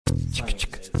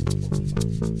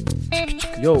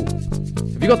Yo,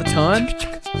 have you got the time?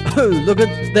 Oh, look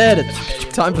at that.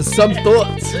 It's time for some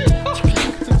thoughts. Would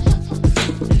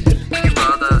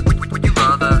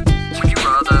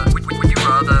you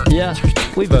rather? Yeah,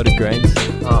 we voted Greens.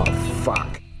 Oh,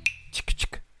 fuck.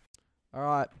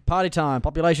 Alright, party time.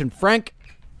 Population Frank.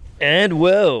 And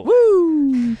Will.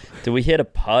 Woo! Do we hit a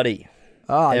party?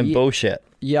 And bullshit.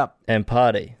 Yep. And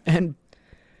party. And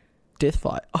death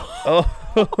fight.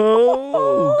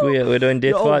 Oh, we're doing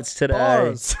death fights today.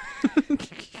 Bars.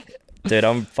 Dude,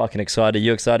 I'm fucking excited.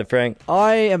 You excited, Frank?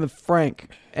 I am Frank,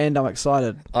 and I'm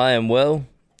excited. I am Will,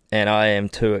 and I am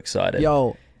too excited.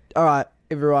 Yo, alright,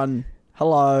 everyone.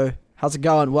 Hello. How's it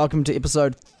going? Welcome to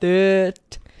episode 30.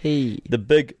 The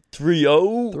big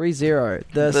 3-0. 30.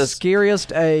 The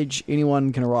scariest age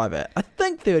anyone can arrive at. I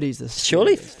think 30's the scariest.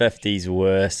 Surely 50's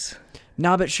worse.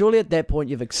 No, but surely at that point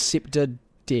you've accepted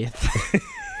death.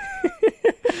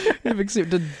 You've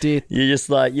accepted death. You're just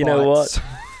like, you know what?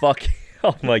 Fuck.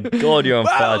 Oh my god, you're on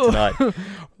fire tonight.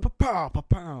 Pa-pow,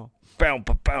 pa-pow. Bow,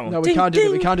 bow, bow. No, we Ding, can't do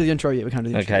ding. We can't do the intro yet. We can't do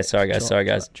the intro. Okay, sorry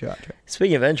guys. Chill out.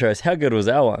 Speaking of intros, how good was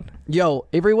that one? Yo,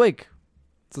 every week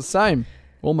it's the same,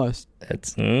 almost.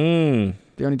 It's The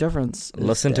only difference is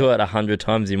listen to it 100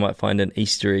 times, you might find an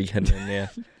Easter egg hidden in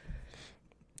there.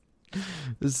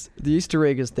 the Easter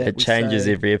egg is that It changes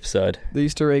every episode. The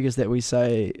Easter egg is that we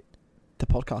say the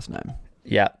podcast name.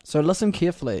 Yeah. So listen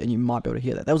carefully, and you might be able to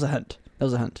hear that. That was a hint.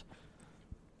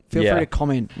 Feel free to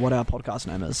comment what our podcast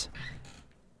name is.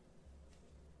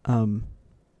 Are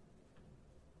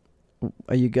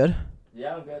you good?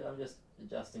 Yeah, I'm good. I'm just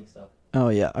adjusting stuff. Oh,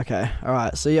 yeah. Okay. All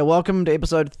right. So, yeah, welcome to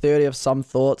episode 30 of Some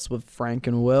Thoughts with Frank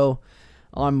and Will.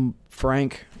 I'm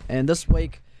Frank, and this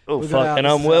week... Oh, fuck, and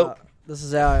I'm Will. This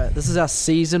is our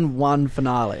season 1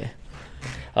 finale.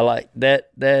 I like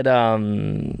that. That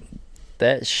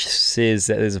says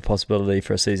that there's a possibility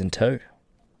for a season 2.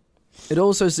 It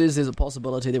also says there's a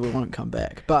possibility that we won't come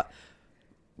back, but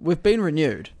we've been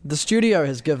renewed. The studio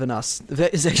has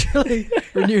actually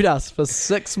renewed us for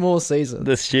 6 more seasons.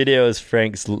 The studio is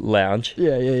Frank's lounge.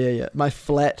 Yeah. My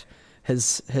flat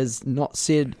has not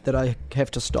said that I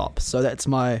have to stop, so that's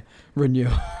my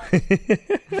renewal.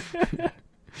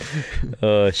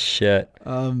 Oh shit.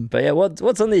 But yeah,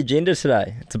 what's on the agenda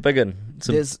today? It's a big one.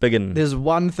 There's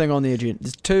one thing on the agenda.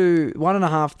 There's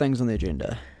 1.5 things on the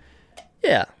agenda.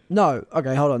 Yeah. No,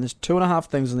 okay, hold on. There's 2.5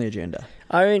 things on the agenda.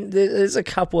 I mean, there's a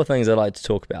couple of things I'd like to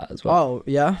talk about as well. Oh,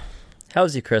 yeah? How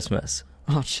was your Christmas?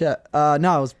 Oh, shit.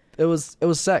 No, it was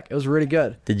sick. It was really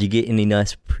good. Did you get any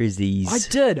nice prezzies? I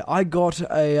did. I got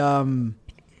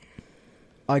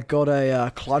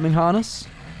a climbing harness.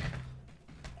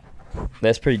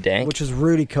 That's pretty dank. Which is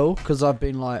really cool, because we've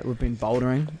been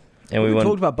bouldering. And we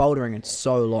talked about bouldering in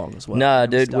so long as well. Nah,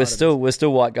 dude, we're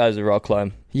still white guys who rock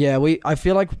climb. Yeah, I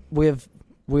feel like we've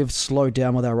slowed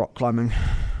down with our rock climbing.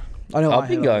 I know I've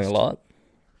been going a lot.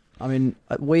 I mean,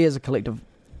 we as a collective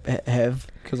have,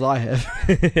 because I have.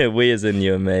 We as in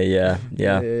you and me, yeah.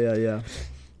 Yeah.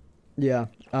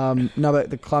 No, but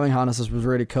the climbing harnesses was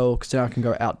really cool, because now I can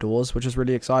go outdoors, which is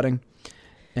really exciting.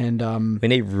 And we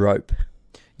need rope.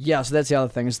 Yeah, so that's the other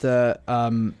thing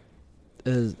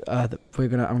we're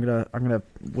gonna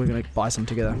buy some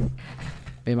together. Me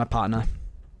and my partner.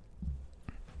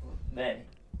 Man.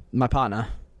 My partner.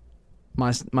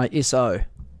 My SO.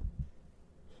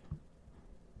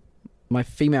 My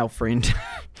female friend.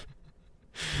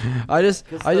 I just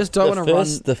don't want to run.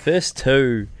 The first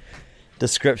 2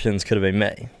 descriptions could have been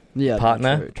me. Yeah,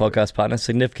 partner, true. podcast partner,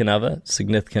 significant other,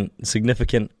 significant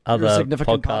other. You're a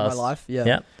significant podcast. part of my life. Yeah.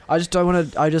 Yep. I just don't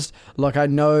want to. I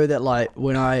know that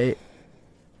when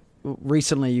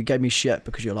recently you gave me shit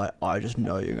because you're like, I just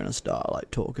know you're gonna start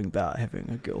like talking about having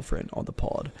a girlfriend on the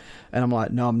pod, and I'm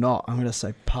like, no, I'm not. I'm gonna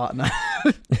say partner.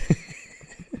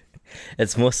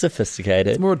 It's more sophisticated.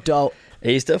 It's more adult.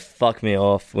 It used to fuck me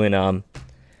off when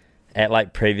at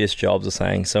like previous jobs or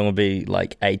something, someone would be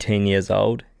like 18 years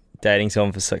old, dating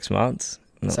someone for 6 months.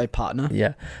 Say partner.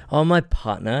 Yeah. Oh, my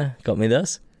partner got me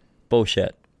this.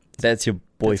 Bullshit. That's your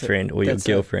boyfriend or your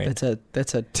girlfriend.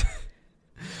 That's a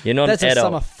You're not that's an a adult.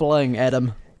 summer fling,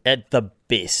 Adam. At the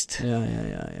best.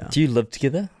 Yeah. Do you live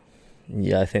together?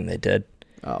 Yeah, I think they did.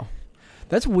 Oh,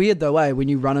 that's weird though. When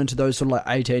you run into those sort of like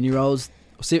 18-year-olds,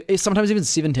 sometimes even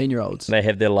 17-year-olds. They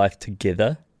have their life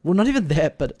together. Well, not even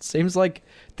that, but it seems like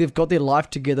they've got their life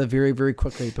together very, very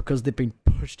quickly because they've been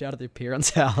pushed out of their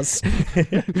parents' house.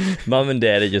 Mum and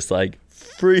dad are just like,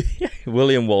 free.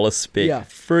 William Wallace speak. Yeah.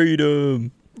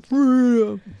 Freedom.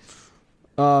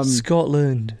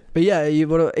 Scotland. But yeah,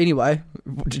 anyway,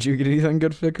 did you get anything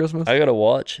good for Christmas? I got a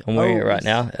watch. I'm wearing it right yes.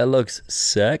 now. It looks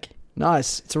sick.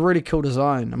 Nice. It's a really cool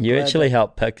design. I'm You glad actually that-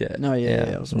 helped pick it. No,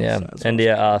 yeah, I was gonna say, that's what I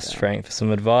India was gonna asked say. Frank for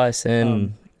some advice,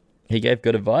 and he gave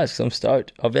good advice. I'm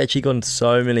stoked. I've actually gotten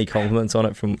so many compliments on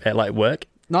it from at like work.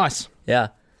 Nice. Yeah,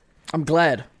 I'm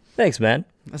glad. thanks, man.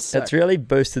 That's sick. It's really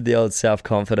boosted the old self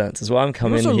confidence. That's why I'm You're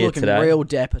coming also here looking today. real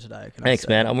dapper today. Can I Thanks, say?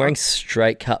 man. I'm wearing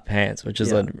straight cut pants, which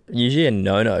is Yeah. usually a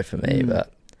no for me,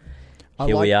 but I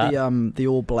here like we are. the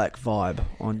all black vibe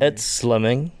on you. It's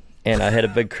slimming, and I had a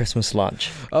big Christmas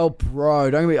lunch, Oh,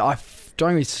 bro, don't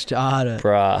get me started.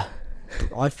 bruh.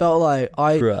 I felt like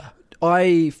Bruh.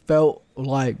 I felt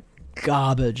like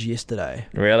garbage yesterday.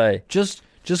 Really? Just,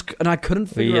 and I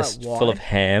couldn't Were you figure out just why. full of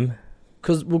ham?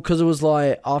 Because it was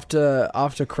like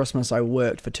after Christmas, I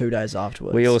worked for 2 days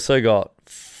afterwards. We also got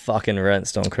fucking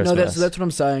rinsed on Christmas. No, that's what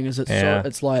I'm saying. Is it's Yeah. so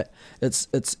it's like it's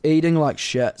eating like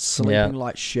shit, sleeping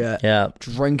like shit, Yeah,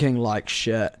 drinking like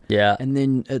shit, yeah. and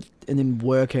then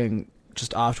working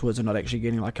just afterwards and not actually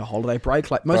getting like a holiday break.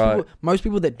 Like Right. most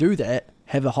people that do that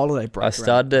have a holiday break. I around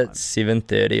started that at time.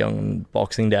 7:30 on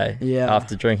Boxing Day. Yeah.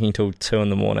 After drinking till 2 in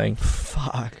the morning,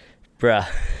 Fuck, bruh.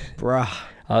 bruh.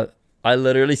 I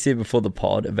literally said before the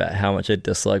pod about how much I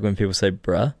dislike when people say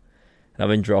bruh, and I've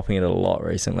been dropping it a lot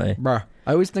recently. Bruh.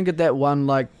 I always think of that one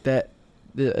like that.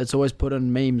 It's always put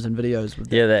in memes and videos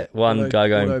with Yeah, that one guy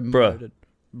going bruh. auto-moded.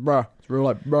 Bruh. It's real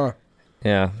like bruh.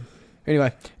 Yeah,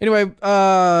 Anyway,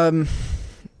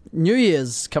 New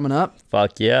Year's coming up.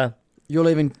 fuck yeah. You're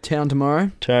leaving town tomorrow.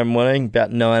 Tomorrow morning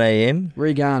about 9 a.m. Where are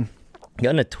you going?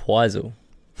 Going to Twizel.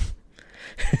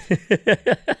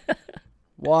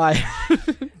 Why?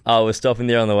 Oh, we're stopping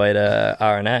there on the way to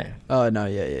RNA. Oh no,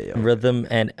 yeah. Rhythm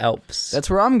and Alps. That's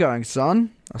where I'm going,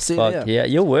 son. I'll see you Fuck there. yeah.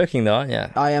 You're working though, aren't you?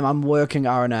 I am. I'm working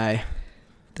RNA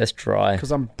That's dry.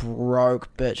 because I'm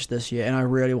broke, bitch, this year, and I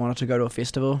really wanted to go to a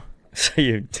festival. So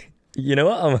you know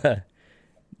what? I'm a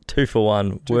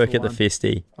 2-for-1. Two Work for at the one.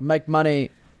 festy. I make money,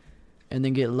 and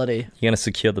then get litty. You're gonna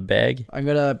secure the bag. I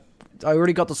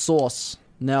already got the sauce.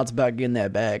 Now it's about getting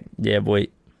that bag. Yeah, boy.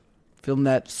 Filling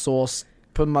that sauce.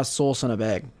 Putting my sauce in a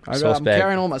bag. Sauce I'm bag.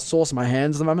 carrying all my sauce in my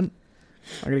hands at the moment.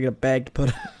 I gotta get a bag to put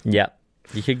it. Yeah.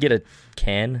 You could get a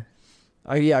can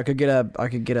Oh yeah, I could get a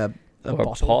or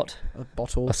bottle, a pot. a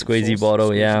bottle, A squeezy sauce, bottle,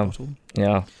 squeezy yeah. bottle.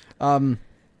 Yeah.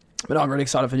 But I'm really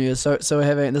excited for New Year's. So we're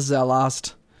having, this is our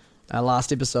last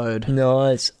episode.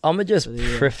 Nice. I'm gonna just For the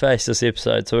year. preface this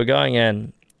episode. So we're going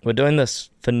in. We're doing this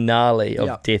finale of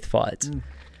Yeah. Death Fights.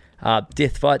 Mm.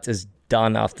 Death Fights is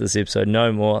done after this episode.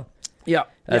 No more. Yeah,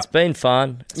 It's been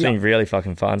fun. It's Yeah. been really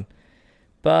fucking fun.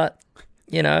 But,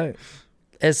 you know,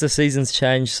 as the seasons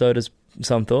change, so does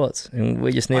some thoughts. And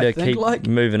we just need I to think, keep like-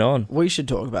 moving on. we should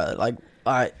talk about it. Like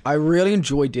I really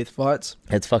enjoy death fights.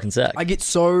 It's fucking sick. I get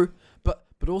so, but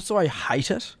also I hate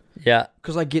it Yeah,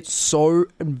 because I get so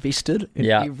invested in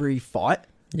Yeah. every fight.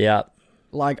 yeah,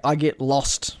 Like I get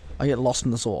lost. I get lost in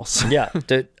the sauce. yeah.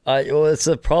 Dude, well, it's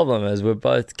a problem is we're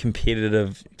both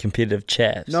competitive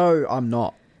chaps. No, I'm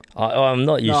not. I'm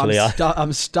not usually. No,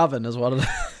 I'm stubborn is what it is.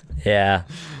 Yeah.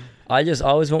 I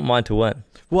always want mine to win.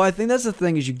 Well, I think that's the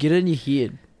thing is you get it in your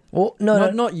head. Well, no,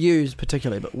 Not you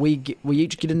particularly, but we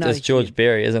each get in our That's George head.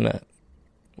 Berry, isn't it?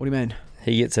 What do you mean?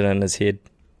 He gets it in his head.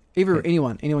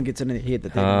 Anyone gets it in their head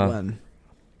that they Ah. can win.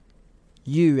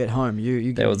 You at home, you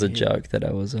get That it was a in your head. joke that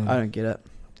I was on. I don't get it.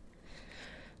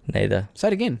 Neither. Say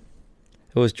it again.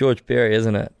 It was George Berry,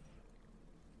 isn't it?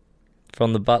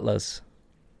 From the Butlers.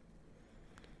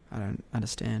 I don't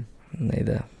understand.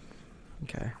 Neither.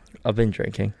 Okay. I've been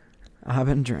drinking. I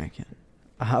haven't drinking.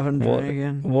 I haven't What-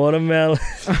 drinking. Watermelon.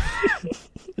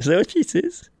 Is that what she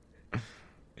says? Or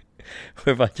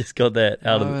have I just got that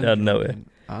out of nowhere?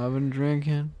 I've been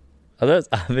drinking. Oh, that's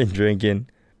I've been drinking.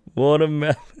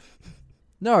 Watermelon.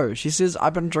 No, she says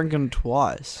I've been drinking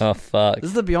twice. Oh, fuck. This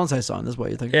is the Beyonce song. This is what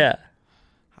you're thinking. Yeah.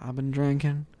 I've been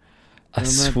drinking. I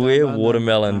swear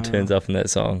watermelon turns up in that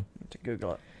song. To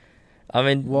Google it. I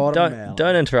mean, Watermelon.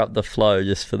 don't interrupt the flow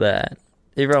just for that.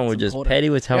 Everyone would just, important. Paddy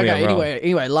would tell me Okay, I'm wrong.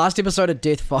 anyway, last episode of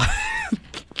Death Fight.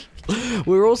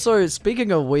 We're also,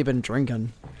 speaking of we've been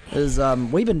drinking,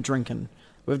 we've been drinking.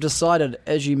 We've decided,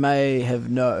 as you may have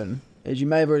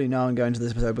already known going to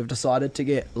this episode, we've decided to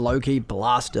get low-key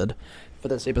blasted for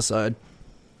this episode.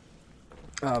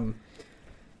 And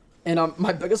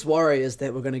my biggest worry is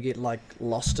that we're going to get, like,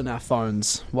 lost in our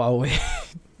phones while we...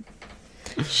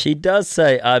 She does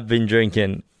say, I've been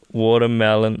drinking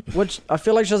watermelon. Which, I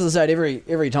feel like she doesn't say it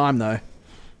every time, though.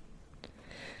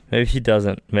 Maybe she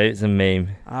doesn't. Maybe it's a meme.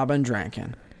 I've been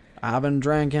drinking. I've been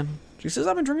drinking. She says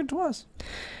I've been drinking twice.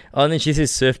 Oh, and then she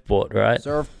says surfboard, right?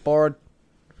 Surfboard.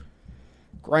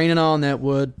 Graining on that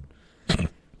wood.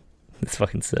 That's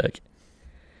fucking sick.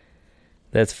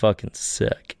 That's fucking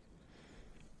sick.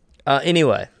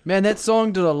 Anyway, Man, that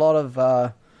song did a lot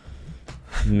of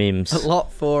memes. a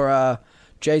lot for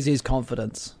Jay-Z's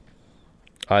confidence.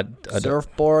 I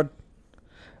Surfboard.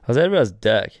 was that about his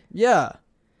dick? Yeah.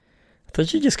 I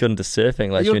thought you just got into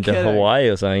surfing, like You're you went to kidding. Hawaii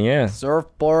or something. Yeah,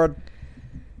 Surfboard.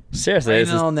 seriously, this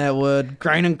Graining is, on that wood.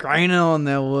 Graining on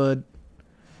that wood.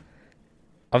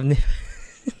 I've never.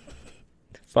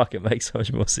 Fuck, it makes so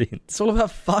much more sense. It's all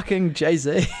about fucking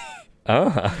Jay-Z.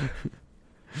 Ah,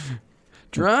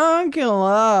 Drunk in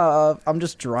love. I'm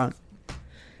just drunk.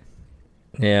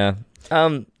 yeah.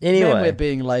 Man, we're Anyway,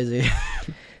 being lazy.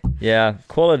 yeah,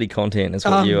 quality content is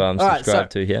what you all right,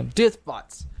 subscribe so- to here.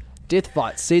 Death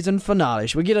Fights season finale.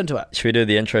 Should we get into it? Should we do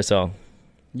the intro song?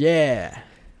 Yeah.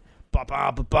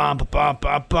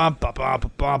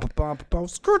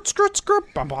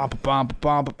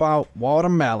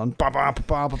 Watermelon.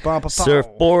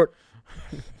 Surfboard.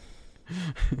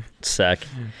 Sick.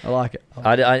 I like it.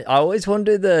 I always want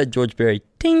to do the George Berry.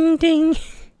 Ding ding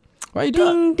Well, you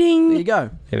do it. ding There ding. you go.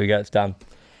 Here we go. It's done.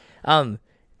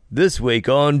 This week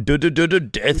on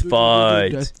Death Fight.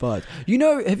 Death Fights. You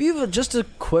know, have you ever, just a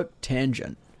quick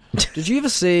tangent, did you ever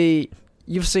see,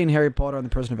 you've seen Harry Potter and the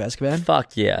Prisoner of Azkaban?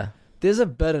 Fuck yeah. There's a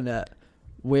bit in it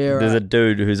where... There's a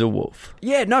dude who's a wolf.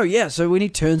 Yeah, so when he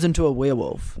turns into a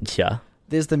werewolf, Yeah.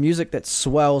 there's the music that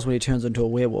swells when he turns into a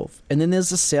werewolf. And then there's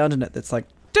the sound in it that's like,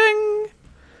 ding,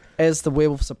 as the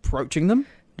werewolf's approaching them.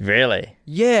 Really?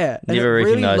 Yeah. And Never it really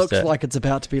recognised looks it. like it's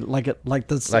about to be like the Like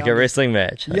sound a is- wrestling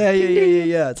match. Like,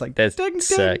 Yeah. It's like, That's ding, ding.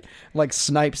 sick. Like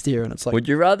Snape's there and it's like, Would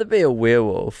you rather be a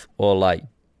werewolf or like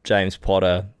James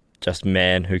Potter, just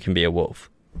man who can be a wolf?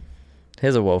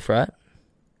 Here's a wolf, right?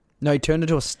 no, he turned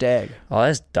into a stag. Oh,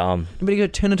 that's dumb. But he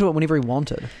could turn into it whenever he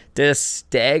wanted. Dude, a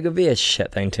stag would be a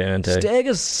shit thing to turn into. Stag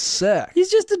is sick. He's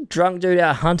just a drunk dude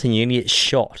out hunting you and you get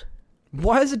shot.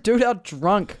 Why is a dude out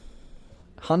drunk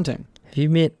hunting? Have you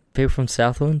met people from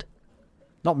Southland?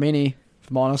 Not many, if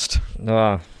I'm honest.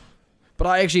 Oh, But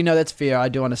I actually know that's fair. I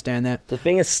do understand that. just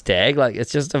being a stag, like,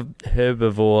 it's just a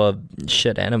herbivore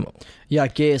shit animal. Yeah, I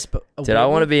guess. But Dude, I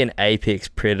want to be an apex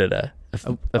predator. If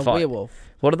a I- werewolf.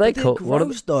 What are they But they're called? What are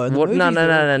gross, though, in the what, no, movies, no,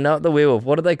 they're- no, no, not the werewolf.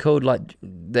 What are they called? Like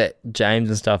that James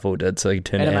and stuff all did, so you could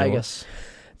turn into animals. Animagus.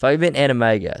 If I been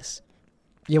animagus,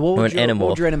 Yeah, what Or would, an your, animal.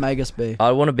 what would your animagus be? I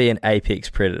want to be an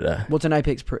apex predator. What's an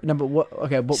apex? No, but what?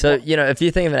 Okay, but So what? you know, if you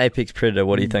think of an apex predator,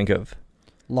 what do you Mm. think of?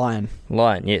 Lion,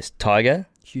 Lion, yes. Tiger,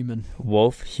 human.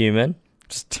 wolf, human.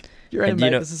 Just your And animagus you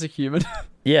know- is a human.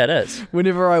 Yeah, it is.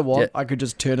 Whenever I want, Yeah. I could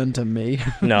just turn into me.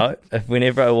 No, if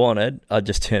whenever I wanted, I'd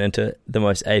just turn into the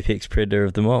most apex predator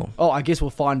of them all, Oh, I guess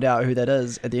we'll find out who that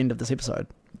is at the end of this episode.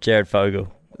 Jared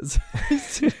Fogle,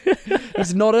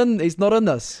 He's not in. He's not in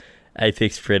this.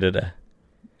 apex predator.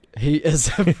 He is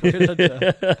a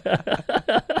predator.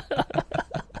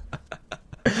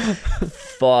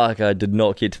 Fuck, I did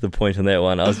not get to the point on that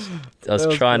one. I was That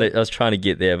was trying good. to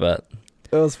get there, but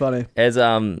It was funny.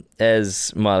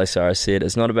 as Miley Cyrus said,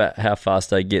 it's not about how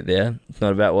fast I get there. It's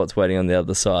not about what's waiting on the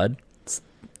other side.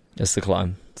 It's the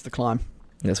climb. It's the climb.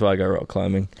 That's why I go rock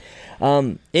climbing.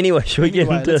 Anyway, should we get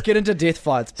Anyway, into let's get into death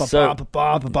fights. So-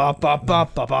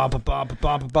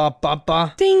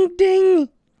 ding ding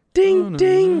ding ding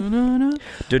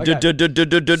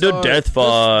death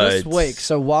fights This week,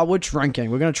 so while we're drinking,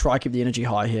 we're going to try keep the energy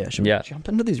high here. Should we Yeah. jump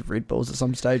into these Red Bulls at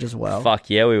some stage as well? Fuck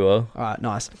yeah, we will. All right,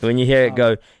 nice. When you hear it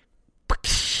go,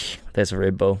 that's a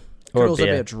Red Bull or Could a also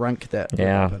be beer. a drink that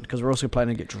Yeah. because we're also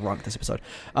planning to get drunk this episode.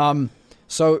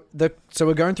 So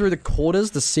we're going through the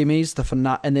quarters, the semis, the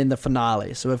finale, and then the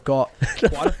finale. So we've got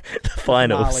quite a The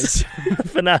finals,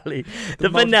 finale, the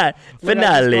multi- finale, Look, I just got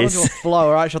finales. into a flow.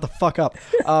 All right, shut the fuck up.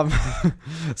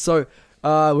 So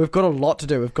we've got a lot to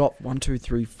do. We've got 1, 2,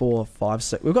 3, 4, 5,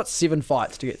 6. We've got 7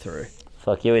 fights to get through.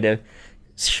 Fuck yeah, we do.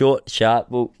 Short, sharp.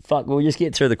 Well, fuck. We'll just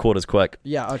get through the quarters quick.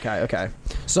 Yeah. Okay.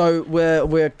 So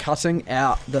we're cutting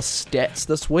out the stats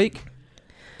this week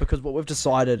because what we've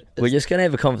decided is We're just gonna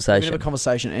have a we're gonna conversation have a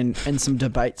conversation and some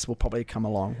debates will probably come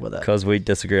along with it. because we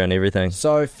disagree on everything.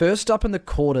 So first up in the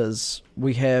quarters,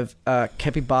 we have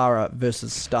Capybara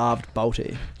versus Starved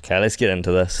Balti. Okay, let's get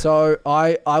into this. So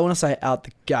I want to say out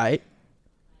the gate,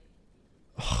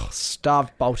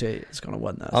 Starved Balti is going to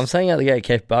win this. I'm saying out the gate,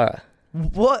 Capybara.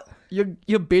 What?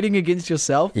 You're betting against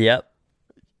yourself? Yep.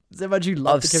 Is that much you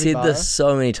love I've the said capybara? this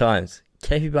so many times.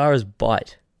 Capybaras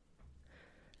bite.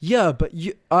 Yeah, but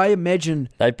I imagine.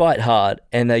 They bite hard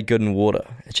and they're good in water.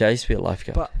 I used to be a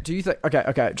lifeguard. But do you think?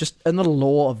 Okay. Just in the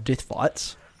law of death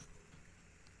fights,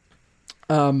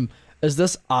 is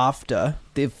this after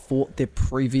they've fought their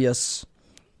previous,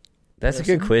 That's a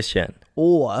good question.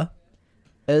 or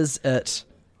is it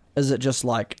Is it just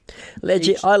like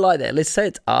Legit, I like that. Let's say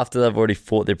it's after they've already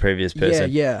fought their previous person.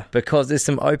 Yeah. Because there's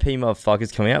some OP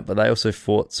motherfuckers coming up, but they also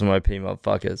fought some OP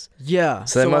motherfuckers. Yeah.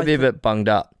 So they might be a bit bunged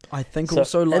up. I think So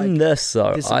also like in this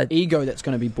though, there's some ego that's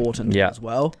going to be bought into Yeah. as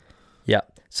well. yeah.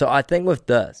 So I think with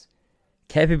this,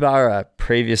 Capybara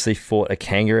previously fought a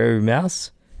kangaroo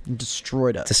mouse, And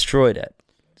destroyed it. destroyed it.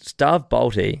 Starved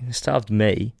Balti, starved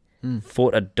me,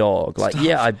 fought a dog. Like,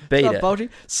 yeah, I beat Starved it. Balti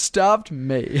starved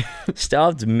me.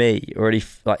 Starved me already.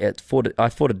 I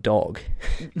fought a dog.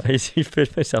 I used to refer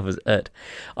to myself as it.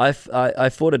 I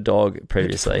fought a dog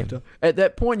previously. At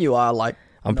that point, you are like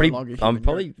I'm no pretty. longer I'm human.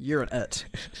 probably. you're an it.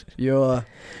 You're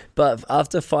But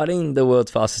after fighting the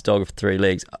world's fastest dog with 3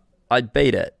 legs, I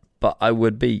beat it. But I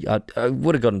would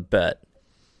have gotten bit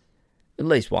at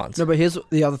least once. no. But here's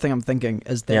the other thing I'm thinking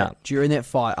is that Yeah. during that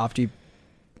fight, after you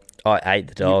I ate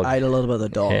the dog. ate a little bit of the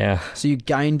dog, Yeah. so you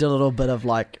gained a little bit of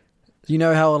like, you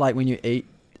know how like when you eat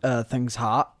things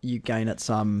heart, you gain its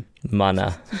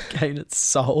Mana. gain its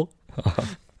soul.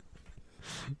 And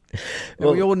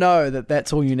Well- we all know that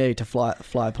that's all you need to fly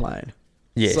a plane.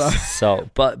 Yes. So,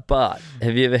 but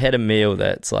have you ever had a meal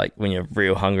that's like when you're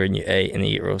real hungry and you eat and then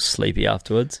you get real sleepy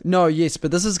afterwards? No, yes,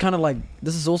 but this is kind of like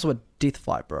this is also a death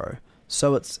fight, bro.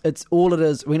 So it's all it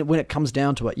is when it comes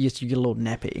down to it. Yes, you get a little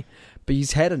nappy, but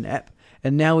he's had a nap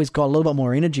and now he's got a little bit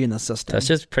more energy in the system. That's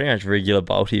just pretty much regular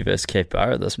Balti versus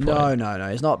Capybara at this point. No.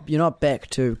 It's not. You're not back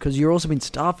to because you're also been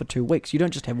starved for 2 weeks. You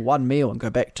don't just have one meal and go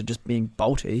back to just being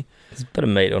bolty. There's a bit of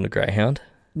meat on a greyhound.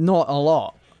 Not a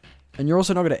lot. And you're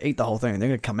also not going to eat the whole thing. They're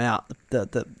going to come out.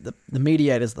 The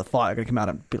mediators of the fight are going to come out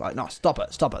and be like, "No, stop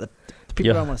it. The people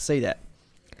Yeah. don't want to see that."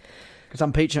 Because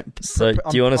I'm picturing. So, do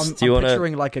you wanna- I'm do you wanna-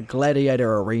 picturing like a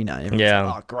gladiator arena. Everyone's Yeah.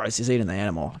 like, oh, gross! He's eating the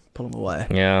animal. Pull him away.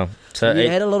 Yeah. So You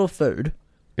had a little food.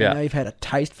 Yeah. And now you've had a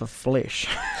taste for flesh.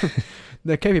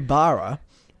 The capybara.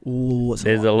 Ooh,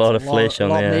 There's a lot of flesh on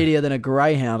A lot there. meatier than a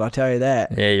greyhound. I tell you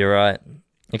that. Yeah, you're right.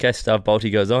 Okay, Starved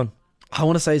Balti goes on. I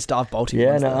want to say Starved Balti.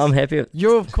 Yeah, wins no, this. I'm happy.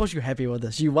 Of course, you're happy with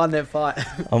this. You won that fight.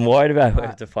 I'm worried about who we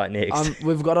have to fight next.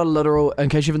 We've got a literal, in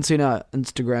case you haven't seen our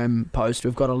Instagram post,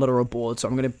 we've got a literal board, so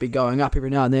I'm going to be going up every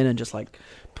now and then and just like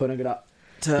putting it up.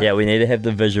 Yeah, we need to have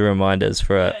the visual reminders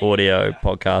for an audio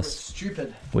We're podcast.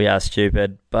 stupid. We are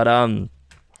stupid, but I'm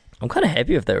kind of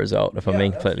happy with that result. If I'm Yeah,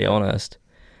 being that's completely honest,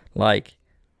 like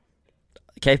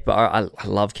Capybara, I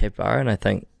love Capybara, and I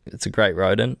think it's a great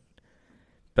rodent,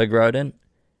 big rodent.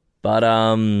 But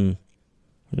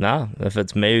nah, if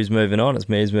it's me who's moving on, it's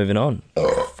me who's moving on.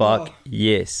 Fuck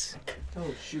yes. Oh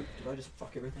shoot! Did I just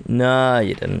fuck everything? No,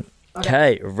 you didn't.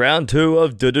 Okay, round 2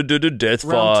 of death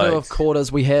Round fight. 2 of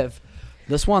quarters. We have.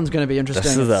 This one's going to be interesting.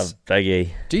 This is It's- a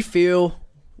biggie. Do you feel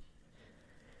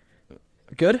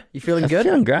good? You feeling I'm good?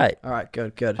 feeling great. All right,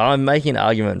 good. I'm making an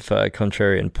argument for a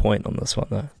contrarian point on this one,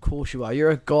 though. Of course you are.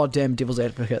 You're a goddamn devil's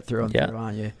advocate through and Yeah. through,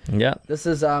 aren't you? Yeah. This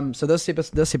is so this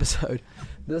episode,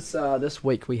 this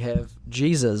week we have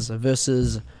Jesus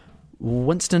versus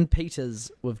Winston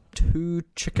Peters with 2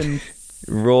 chicken.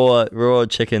 Raw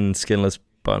chicken, skinless,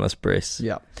 boneless breasts.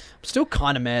 Yeah, I'm still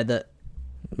kind of mad that.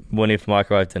 Winnie from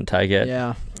Microwave didn't take it.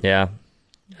 Yeah, Yeah.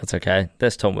 That's okay.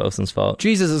 That's Tom Wilson's fault.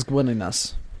 Jesus is winning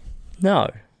this. No.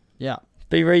 Yeah,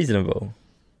 Be reasonable.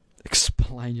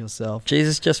 explain yourself.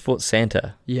 Jesus just fought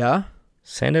Santa. Yeah,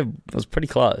 Santa was pretty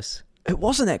close. it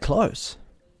wasn't that close.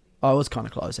 Oh, it was kind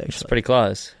of close It's actually. pretty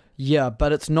close. Yeah,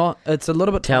 but it's not. It's a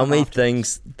little bit. Tell time me after.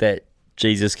 things that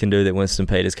Jesus can do that Winston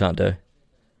Peters can't do.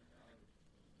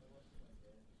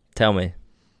 Tell me.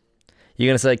 You're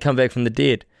going to say, come back from the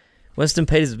dead. Winston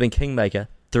Peters has been kingmaker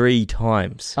 3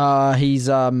 times. He's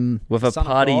With a son of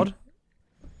party. God.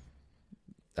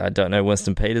 I don't know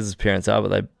Winston Peters' parents are, but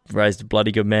they raised a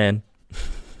bloody good man.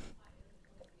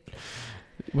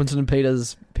 Winston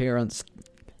Peters' parents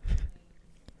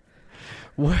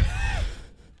were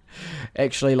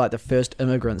actually like the first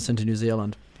immigrants into New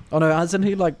Zealand. Oh no, isn't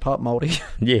he like part Māori?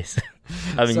 Yes.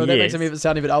 I mean, So that yes. makes him even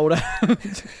sound even older.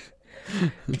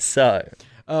 So,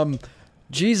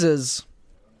 Jesus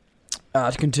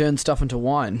can turn stuff into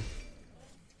wine.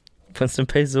 Winston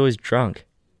Peters is always drunk.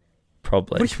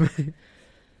 Probably. What do you mean?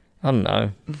 I don't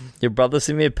know. Your brother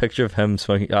sent me a picture of him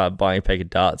smoking, buying a pack of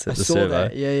darts at I the saw servo.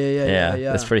 that. Yeah.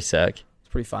 That's pretty sick. It's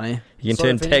pretty funny. You can So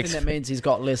turn if anything, tax. that means he's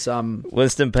got less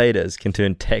Winston Peters can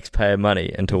turn taxpayer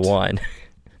money into wine.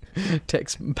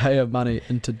 taxpayer money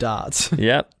into darts.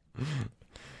 Yep.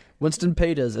 Winston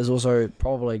Peters has also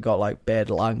probably got like bad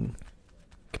lung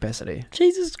capacity.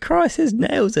 Jesus Christ has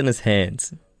nails in his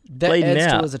hands. That Bleeding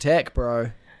adds out. to his attack,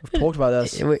 bro. We've talked about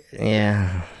this.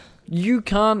 Yeah. You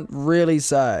can't really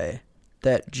say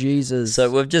that Jesus. So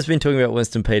we've just been talking about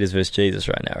Winston Peters versus Jesus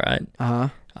right now,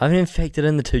 right? I haven't even factored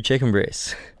in the 2 chicken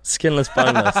breasts. Skinless,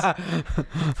 boneless.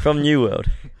 From New World.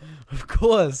 Of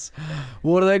course.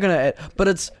 What are they going to add? But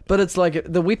it's like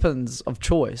the weapons of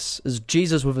choice is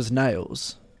Jesus with his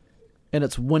nails, and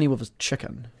it's Winnie with his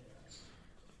chicken.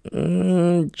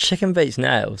 Chicken beats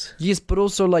nails. Yes, but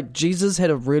also like Jesus had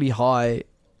a really high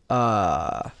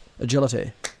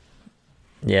agility.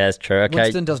 Yeah, that's true. Okay.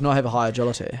 Winston does not have a high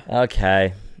agility.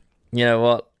 Okay. You know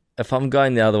what? If I'm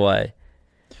going the other way,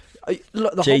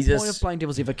 Look, the Jesus. whole point of playing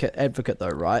devil's advocate, though,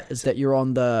 right, is that you're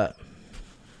on the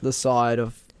side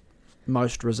of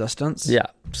most resistance. yeah.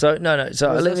 So no.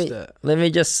 So Resist it. let me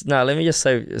just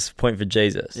say this point for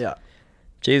Jesus. Yeah.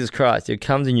 Jesus Christ, he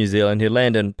comes to New Zealand, he'd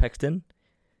land in Pixton.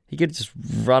 He could just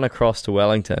run across to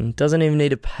Wellington. Doesn't even need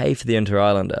to pay for the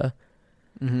Inter-Islander.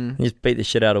 Mm-hmm. He just beat the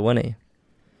shit out of Winnie.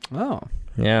 Oh.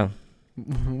 Yeah.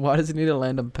 Why does he need to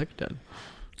land in Picton?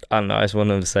 I don't know. I just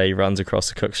wanted to say he runs across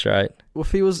the Cook Strait. Well,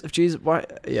 if Jesus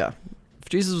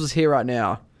was here right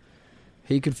now,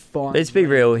 he could find. Let's be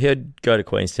real. He'd go to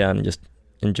Queenstown and just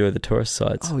enjoy the tourist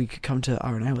sites. Oh, he could come to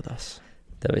RNA with us.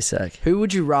 That'd be sick. Who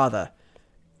would you rather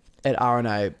at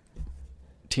RNA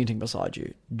tenting beside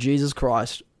you? Jesus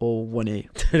Christ or Winnie?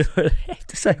 I have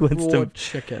to say Raw Winston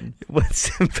chicken.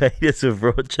 Peters with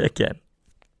raw chicken.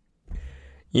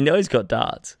 You know he's got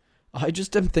darts. I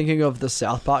just am thinking of the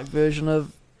South Park version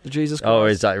of Jesus Christ. Oh,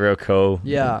 he's like real cool.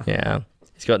 Yeah. Yeah.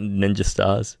 He's got ninja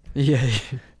stars. Yeah.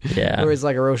 Yeah. Or he's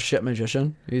like a real shit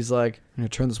magician. He's like, I'm going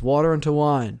to turn this water into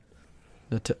wine.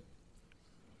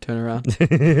 Turn around.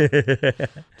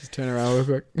 Just turn around real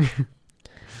quick.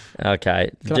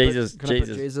 Okay. Can Jesus. I put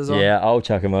Jesus on? Yeah, I'll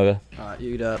chuck him over. Alright,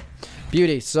 you do it.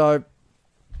 Beauty. So,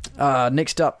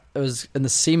 next up, it was in the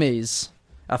semis.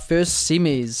 Our first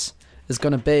semis is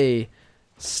going to be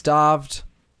Starved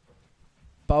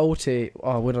Balti.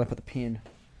 Oh, where did I put the pen?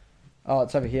 Oh,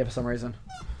 it's over here for some reason.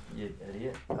 You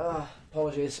idiot.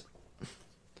 Apologies.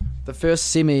 The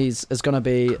first semis is going to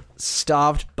be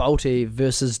Starved Balti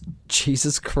versus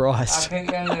Jesus Christ.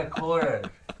 think I'm recorded.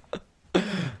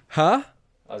 Huh?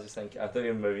 I was just thinking, I thought you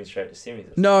were moving straight to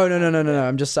semis. No.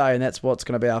 I'm just saying that's what's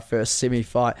going to be our first semi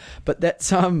fight. But that's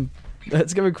going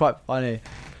to be quite funny.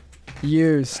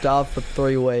 You starved for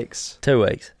 3 weeks. 2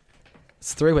 weeks.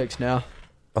 It's 3 weeks now.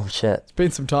 Oh, shit. It's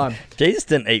been some time. Jesus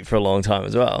didn't eat for a long time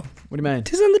as well. What do you mean?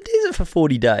 He was in the desert for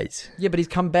 40 days. Yeah, but he's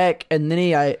come back and then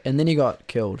he ate and then he got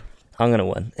killed. I'm going to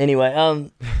win. Anyway,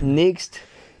 next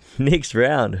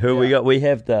round, who we Yeah. got? We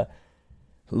have the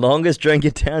longest drink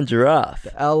in town giraffe.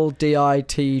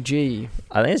 LDITG.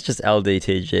 I think it's just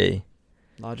LDTG.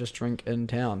 Largest drink in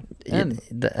town. Yeah,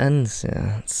 the ins,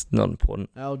 yeah, it's not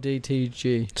important.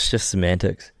 LDTG. It's just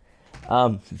semantics.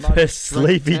 Largest First,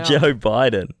 drink Sleepy in town. Joe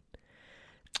Biden.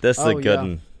 This is Oh, a good yeah.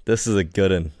 one. This is a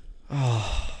good one.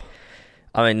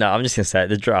 I mean, no, I'm just going to say it.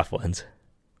 The giraffe wins.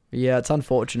 Yeah, it's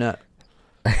unfortunate.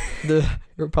 The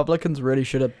Republicans really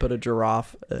should have put a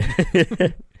giraffe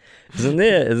in. Isn't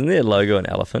their logo an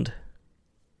elephant?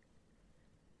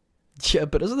 Yeah,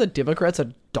 but isn't the Democrats a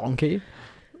donkey?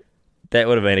 That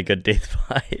would have been a good death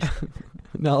fight.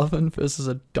 An elephant versus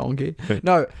a donkey?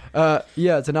 No,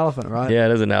 yeah, it's an elephant, right? Yeah,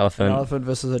 it is an An elephant. elephant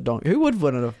versus a donkey. Who would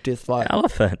win in a death fight?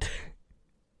 Elephant.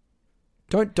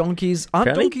 Aren't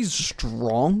Apparently- donkeys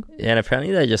strong? Yeah, and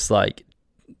apparently they're just like,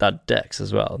 they're dicks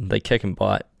as well. They kick and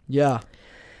bite. Yeah.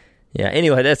 Yeah.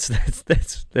 Anyway, that's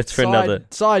for another.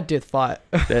 Side death fight.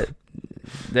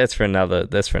 That's for another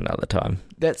time.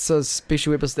 That's a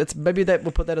special episode.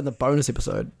 We'll put that in the bonus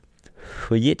episode.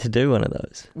 We're yet to do one of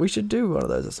those. We should do one of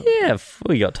those or something. Yeah,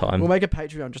 we got time. We'll make a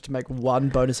Patreon just to make one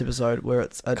bonus episode where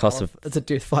it's a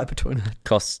death fight between.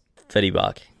 Costs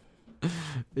 $30.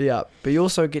 Yeah, but you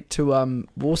also get to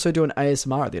we'll also do an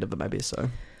ASMR at the end of it, maybe. So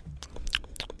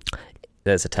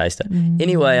There's a taster.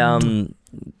 Anyway,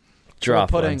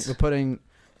 giraffe we're wins. putting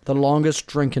the longest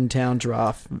drink in town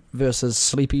giraffe versus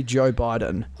Sleepy Joe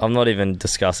Biden. I'm not even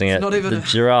discussing it. It's not even the a-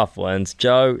 giraffe wins.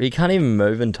 Joe, he can't even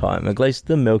move in time. At least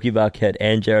the Milky Bar Kid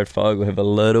and Jared Fogle have a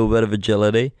little bit of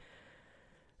agility.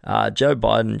 Joe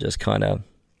Biden just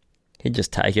he'd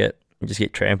just take it and just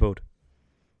get trampled.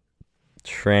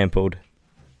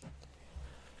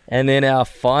 And then our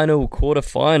final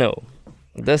quarterfinal.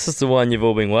 This is the one you've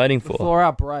all been waiting for. Before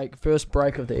our first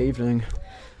break of the evening.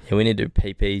 Yeah, we need to do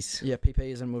PPs. Yeah,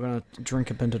 PPs, and we're gonna drink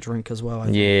a bit of drink as well. I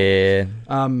think. Yeah.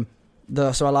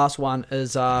 So our last one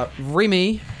is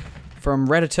Remy from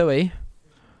Ratatouille.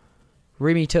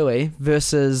 Remy Tui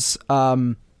versus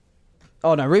Remy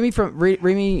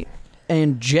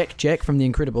and Jack from The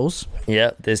Incredibles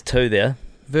Yeah, there's 2 there.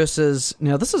 versus,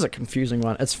 now this is a confusing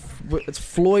one. It's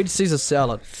Floyd Caesar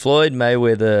salad. Floyd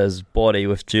Mayweather's body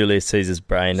with Julius Caesar's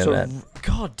brain in So it.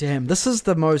 god damn, this is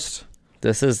the most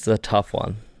This is the tough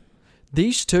one.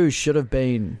 These two should have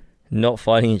been. Not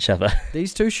fighting each other.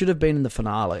 These two should have been in the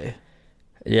finale.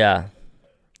 Yeah.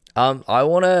 I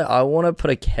wanna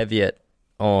put a caveat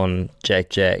on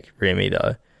Jack Remy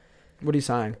though. What are you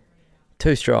saying?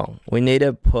 Too strong. We need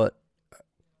to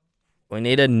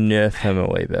nerf him a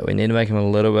wee bit. We need to make him a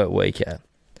little bit weaker.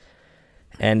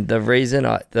 And the reason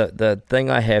the thing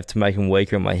I have to make him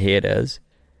weaker in my head is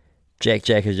Jack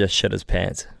has just shit his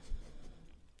pants.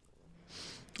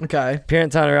 Okay.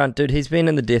 Parent turn around, dude, he's been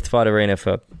in the death fight arena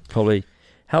for probably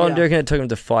how long do you reckon it took him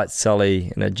to fight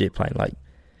Sully in a jet plane? Like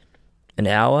an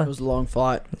hour? It was a long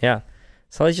fight. Yeah.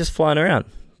 So he's just flying around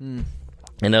in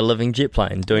a living jet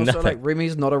plane doing also, nothing. Like,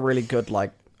 Remy's not a really good,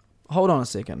 like... Hold on a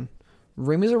second.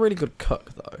 Remy's a really good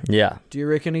cook, though. Yeah. Do you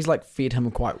reckon he's, like, fed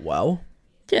him quite well?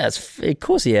 Yeah, of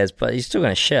course he has, but he's still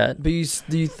going to shit. But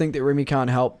do you think that Remy can't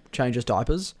help change his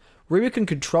diapers? Remy can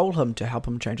control him to help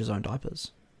him change his own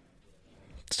diapers.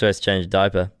 So he has to change a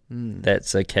diaper.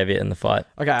 That's a caveat in the fight.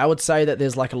 Okay, I would say that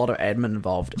there's, like, a lot of admin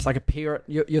involved. It's like a parent...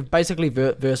 You're basically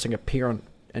versing a parent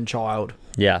and child.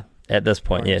 Yeah, at this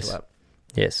point, yes.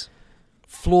 Yes.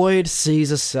 Floyd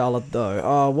Caesar salad, though.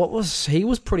 Oh, he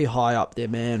was pretty high up there,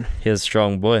 man. He's a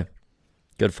strong boy.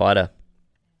 Good fighter.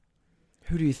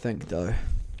 Who do you think, though?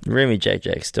 Remy Jack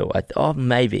still.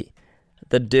 Maybe.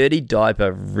 The dirty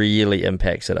diaper really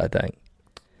impacts it, I think.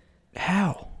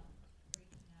 How?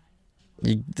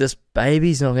 This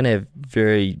baby's not going to have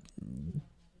very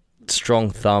strong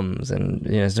thumbs, and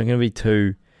it's not going to be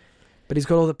too... But he's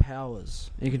got all the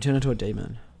powers. He can turn into a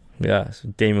demon. Yeah, it's a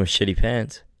demon with shitty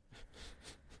pants.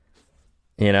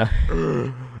 You know?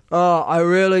 I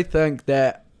really think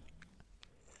Jack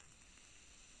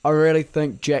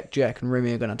and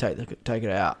Remy are going to take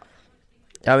it out.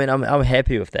 I mean, I'm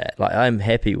happy with that. Like, I'm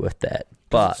happy with that.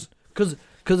 But...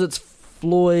 Because it's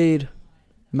Floyd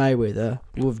Mayweather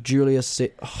with Julius...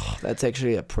 that's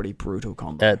actually a pretty brutal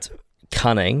combo. That's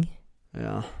cunning.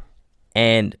 Yeah.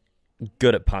 And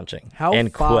good at punching. How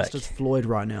and fast quick. is Floyd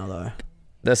right now, though?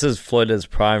 This is Floyd at his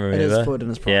prime, remember? It is Floyd in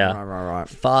his prime. Yeah. Right.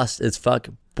 Fast as fuck,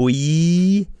 boy.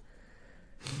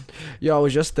 Yeah, I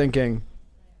was just thinking,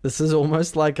 this is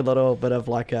almost like a little bit of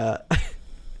like a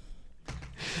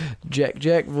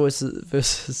Jack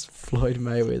versus Floyd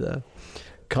Mayweather.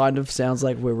 Kind of sounds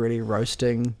like we're really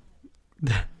roasting.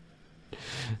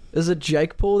 Is it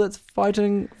Jake Paul that's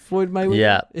fighting Floyd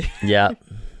Mayweather? Yeah.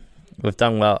 We've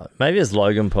done well. Maybe it's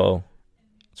Logan Paul.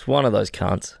 It's one of those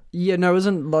cunts. Yeah, no,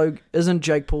 isn't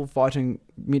Jake Paul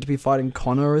meant to be fighting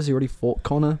Conor, or has he already fought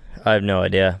Conor? I have no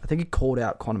idea. I think he called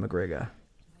out Conor McGregor.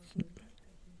 You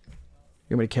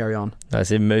want me to carry on? I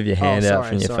said move your hand out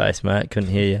from your sorry. face, mate. Couldn't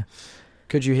hear you.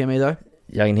 Could you hear me, though?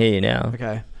 Yeah, I can hear you now.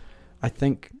 Okay. I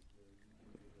think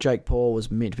Jake Paul was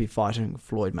meant to be fighting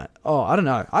Floyd, mate. Oh, I don't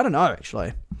know,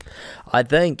 actually. I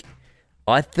think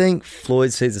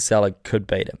Floyd Caesar Salad could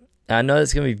beat him. I know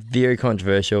it's going to be very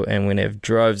controversial, and we're going to have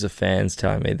droves of fans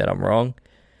telling me that I'm wrong.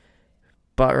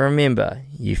 But remember,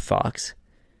 you fucks,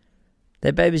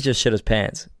 that baby's just shit his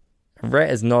pants. A rat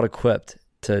is not equipped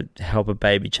to help a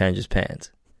baby change his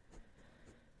pants.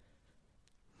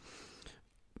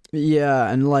 Yeah,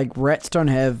 and like rats don't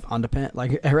have underpants.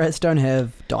 Like rats don't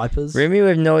have diapers. Remy, we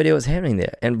have no idea what's happening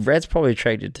there. And rat's probably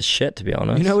attracted to shit, to be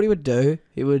honest. You know what he would do?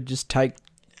 He would just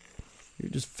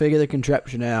figure the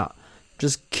contraption out.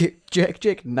 Just get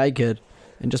Jack naked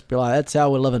and just be like, that's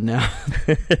how we're living now.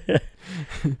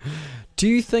 Do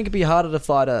you think it'd be harder to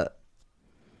fight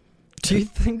do you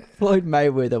think Floyd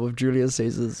Mayweather with Julius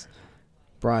Caesar's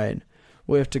brain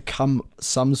will have to come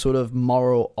some sort of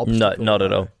moral obstacle? No, not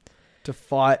at all. To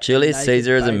fight Julius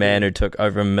Caesar is a baby? man who took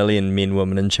over 1 million men,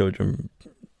 women and children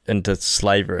into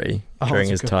slavery during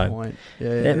his time. Point.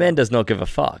 Yeah, That man does not give a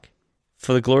fuck.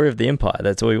 For the glory of the empire,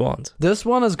 that's all he wants. This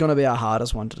one is going to be our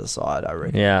hardest one to decide, I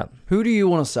reckon. Yeah. Who do you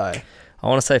want to say? I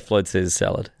want to say Floyd Caesar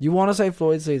Salad. You want to say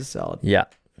Floyd Caesar salad? Yeah.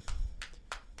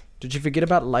 Did you forget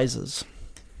about lasers?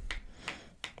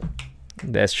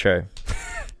 That's true.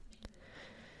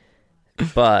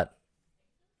 But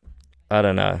I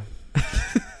don't know.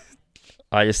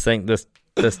 I just think this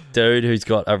dude who's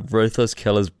got a ruthless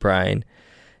killer's brain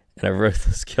and a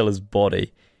ruthless killer's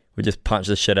body would just punch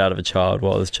the shit out of a child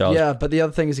while this child... Yeah, but the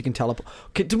other thing is he can teleport.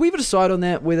 Did we ever decide on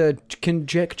that, whether can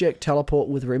Jack teleport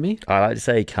with Remy? I like to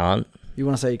say he can't. You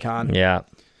want to say he can't? Yeah.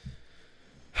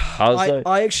 Also,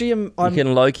 I actually am... you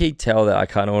can low-key tell that I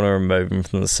kind of want to remove him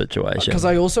from the situation. Because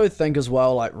I also think as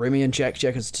well, like, Remy and Jack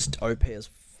is just OP as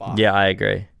fuck. Yeah, I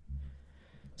agree.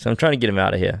 So I'm trying to get him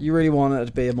out of here. You really want it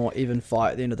to be a more even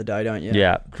fight at the end of the day, don't you?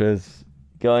 Yeah, because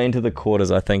going into the quarters,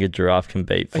 I think a giraffe can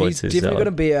beat Floyd He's Caesar definitely Salad. going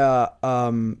to be a...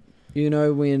 You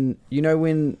know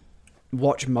when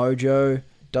Watch Mojo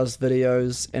does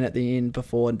videos, and at the end,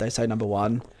 before they say number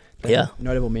one, they Yeah. have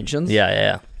notable mentions.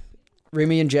 Yeah.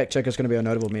 Remy and Jack Chick is going to be a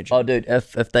notable mention. Oh, dude,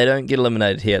 if they don't get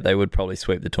eliminated here, they would probably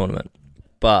sweep the tournament.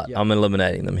 But Yeah. I'm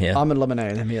eliminating them here. I'm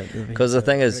eliminating them here. Because the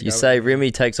thing is, you say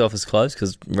Remy takes off his clothes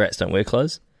because rats don't wear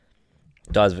clothes.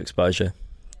 Dies of exposure.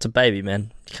 It's a baby,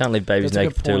 man. You can't leave babies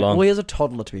naked for too long. Well, he is a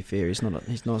toddler, to be fair. He's not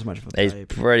as much of a He's baby.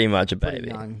 pretty much a Pretty baby.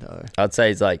 young, though. I'd say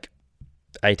he's like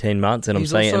 18 months, and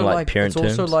He's I'm saying it in also like parent it's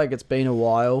terms. also like it's been a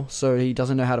while, so he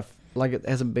doesn't know how to. Like, it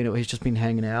hasn't been. He's just been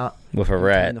hanging out with a in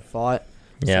rat. the fight.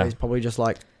 Yeah. So he's probably just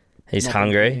like, He's not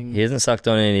hungry. eating. He hasn't sucked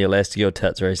on any Elastigirl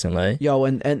tits recently. yo,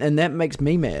 and that makes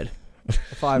me mad.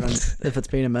 If it's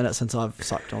been a minute since I've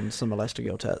sucked on some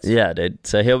Elastigirl tits. Yeah, dude.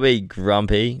 So he'll be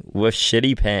grumpy with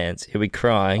shitty pants. He'll be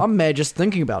crying. I'm mad just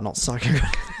thinking about not sucking.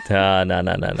 No.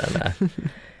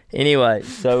 Anyway,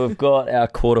 so we've got our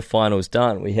quarterfinals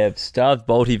done. We have Starved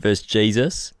Balti versus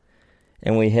Jesus,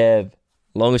 and we have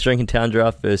Longest Drink in Town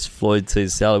Draft versus Floyd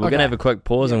Caesar Salad. We're Okay. going to have a quick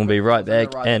pause, Yeah, and we'll be quick right pause. I'm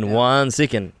back gonna write in it down. 1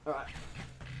 second.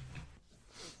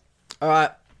 All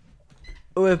right,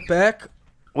 we're back.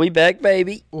 We back,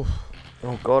 baby. Oof.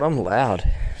 Oh, God, I'm loud.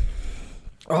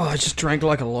 Oh, I just drank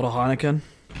like a lot of Heineken.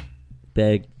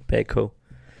 Bag cool.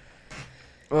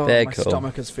 Oh, Very my cool.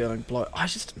 stomach is feeling bloated. I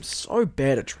just am so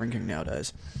bad at drinking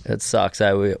nowadays. It sucks,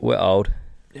 eh? We're old.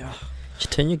 Yeah.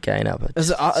 Just turn your gain up.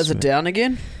 Is it down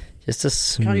again? Just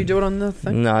a Can't you do it on the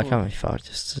thing? No, I Or- can't be fucked.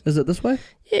 Just Is it this way?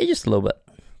 yeah, just a little bit.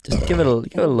 Just give it a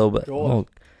little bit. God. Oh,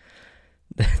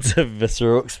 that's a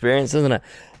visceral experience, isn't it?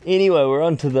 Anyway, we're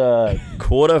on to the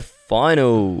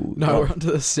quarterfinals. No, we're on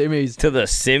to the semis. To the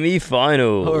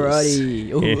semi-finals. Alrighty.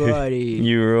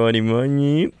 You righty, man.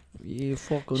 You You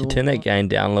fucking should turn that gain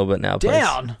down a little bit now, please.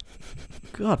 down.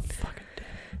 God fucking damn.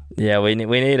 Yeah, we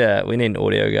need an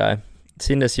audio guy.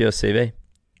 Send us your CV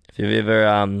if you've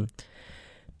ever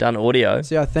done audio.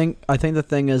 See, I think the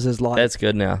thing is like That's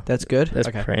good now. that's good. That's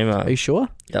okay. primo. Are you sure?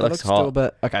 That looks still a hot.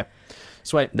 bit okay.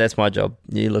 Sweet. That's my job.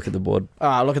 You look at the board.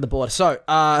 Look at the board. So,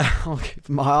 I'll keep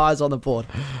my eyes on the board.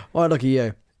 I won't look at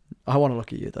you. I want to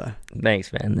look at you though.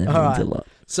 Thanks, man. That All means a right. lot.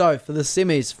 So for the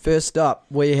semis, first up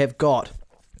we have got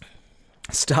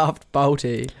Starved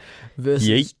Balti versus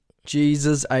Yeet.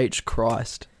 Jesus H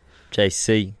Christ.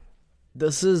 JC.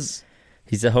 This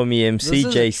He's the homie MC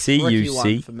is JC a tricky one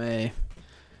UC. for me.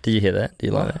 Did you hear that? Do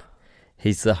you like What? that?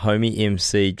 He's the homie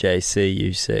MC JC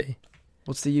UC.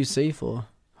 What's the UC for?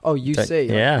 Oh, UC.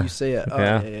 Yeah. UC it. Oh,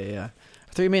 Yeah. yeah.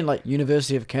 I thought you meant like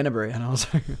University of Canterbury, and I was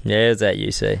like, Yeah, it's at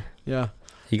UC. yeah.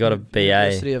 He got a BA.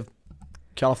 University of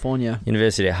California.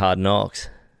 University of Hard Knocks.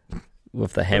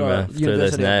 With the hammer through those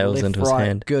University of nails Left, into his Right,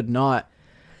 hand. Good night.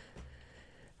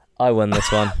 I win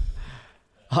this one.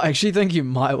 I actually think you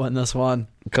might win this one.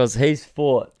 Because he's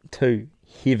fought two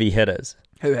heavy hitters.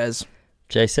 Who has?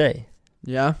 JC.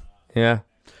 Yeah. Yeah.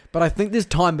 But I think there's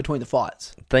time between the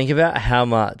fights. Think about how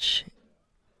much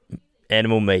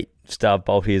animal meat Starved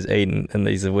Balti has eaten in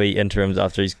these wee interims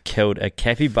after he's killed a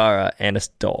capybara and a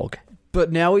dog.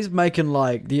 But now he's making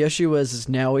like the issue is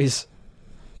now he's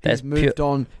That's moved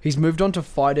on. He's moved on to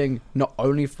fighting not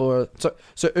only for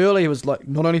so early he was like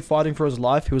not only fighting for his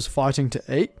life, he was fighting to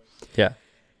eat. Yeah.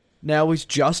 Now he's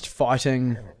just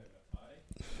fighting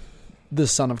the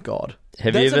Son of God.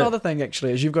 Have That's you ever? another thing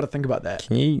actually, is you've got to think about that.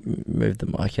 Can you move the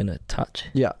mic in a touch?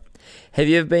 Yeah. Have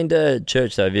you ever been to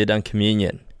church though? Have you ever done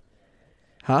communion?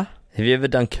 Huh? Have you ever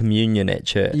done communion at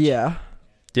church? Yeah.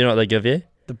 Do you know what they give you?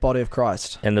 The body of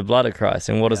Christ. And the blood of Christ.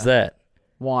 And what is Yeah. that?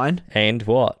 Wine And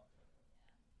what?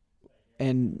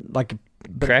 and like a bit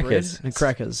of bread Crackers. and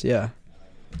crackers, yeah.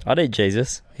 I'd eat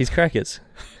Jesus. He's crackers.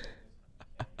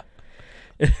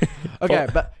 Okay,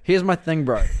 but here's my thing,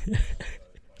 bro.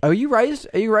 Are you raised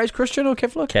Christian or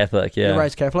Catholic? Catholic, yeah. You're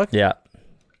raised Catholic? Yeah.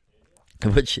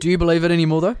 Which, Do you believe it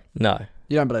anymore though? no,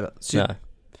 You don't believe it. So no.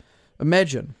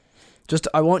 imagine.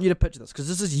 I want you to picture this because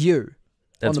this is you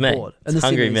That's on the me. board. It's in the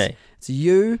hungry semis. me. It's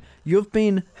you. You've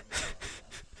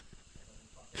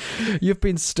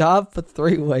been starved for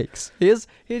 3 weeks. Here's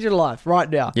your life right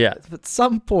now. Yeah, At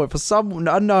some point, for some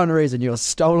unknown reason, you're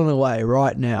stolen away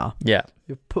right now. yeah.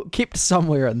 You're kept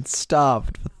somewhere and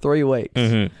starved for 3 weeks.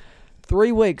 Mm-hmm.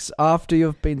 3 weeks after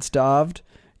you've been starved,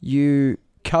 you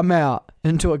come out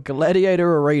into a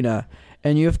gladiator arena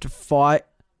and you have to fight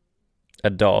A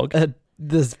dog.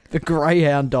 the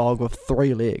greyhound dog with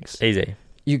 3 legs. Easy.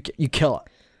 You kill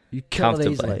it. You kill it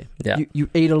Comfortably. easily. Yeah. You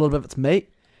eat a little bit of its meat,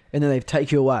 and then they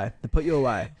take you away. They put you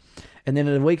away, and then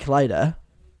a week later,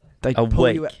 they A pull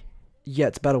you week. out. Yeah,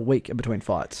 it's about a week in between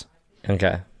fights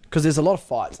Okay. because there's a lot of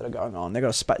fights that are going on. They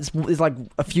got a space. There's like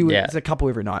a few. Yeah. There's a couple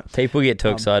every night. People get too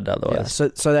Um, excited Yeah. otherwise.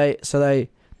 So they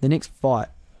the next fight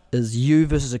is you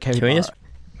versus a capybara. just-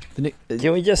 The ne-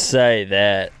 Can we just say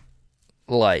that,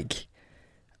 like,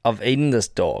 I've eaten this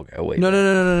dog a week. No.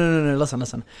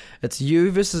 Listen. It's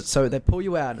you versus. So they pull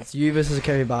you out. It's you versus a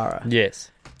capybara.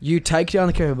 Yes. You take down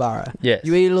the capybara. Yes.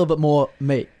 You eat a little bit more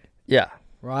meat, Yeah.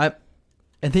 right?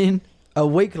 And then a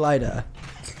week later,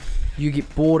 you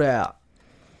get bored out,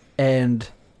 and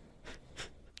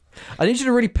I need you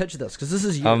to really picture this because this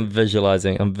is you. I'm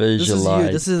visualizing. This is you.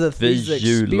 This is the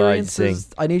visualizing. experiences.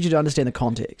 I need you to understand the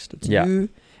context. It's Yeah. you,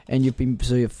 and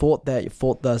you've fought that, you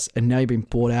fought this, and now you've been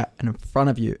brought out, and in front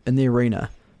of you in the arena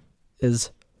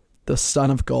is the Son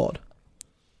of God,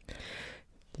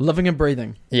 living and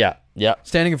breathing, Yeah. Yeah.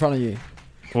 standing in front of you,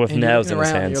 With and nails you're in looking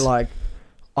his around, hands. You're like,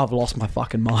 I've lost my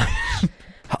fucking mind.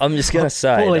 I'm just gonna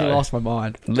say. Fully though, lost my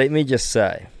mind. let me just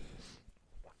say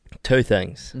two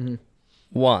things. Mm-hmm.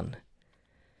 One,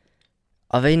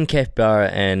 I've eaten capybara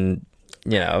and,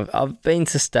 I've been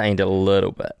sustained a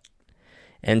little bit.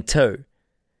 And two,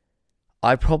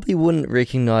 I probably wouldn't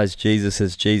recognize Jesus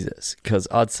as Jesus because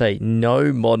I'd say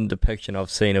no modern depiction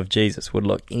I've seen of Jesus would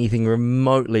look anything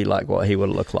remotely like what he would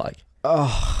look like.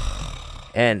 Oh,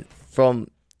 And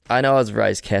I know I was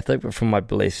raised Catholic, but from my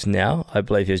beliefs now, I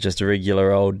believe he was just a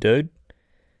regular old dude.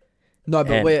 no,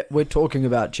 but And- we're talking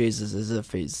about Jesus as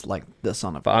if he's like the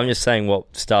Son of But God. I'm just saying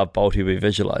what Star Bolt will be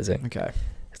visualizing. Okay.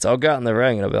 So I'll go out in the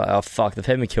ring and I'll be like, oh fuck, they've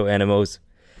had me kill animals.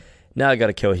 Now I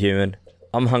gotta kill a human.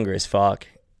 I'm hungry as fuck.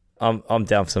 I'm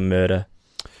down for some murder.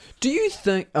 Do you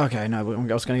think... Okay, no, I was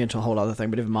going to get into a whole other thing,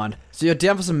 but never mind. So you're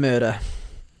down for some murder.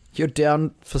 You're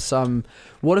down for some...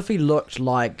 What if he looked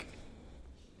like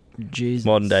Jesus?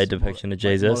 Modern day depiction of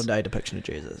Jesus. Modern day depiction of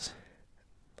Jesus.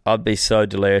 I'd be so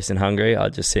delirious and hungry,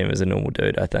 I'd just see him as a normal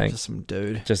dude, I think. Just some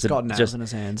dude. Just He's got nails just- in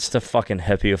his hands. Just a fucking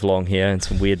hippie with long hair and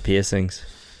some weird piercings.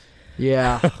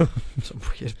 Yeah. Some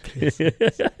weird piercing.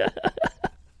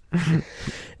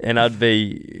 And I'd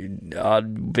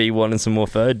be wanting some more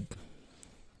food.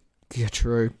 Yeah,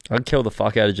 true. I'd kill the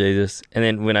fuck out of Jesus. And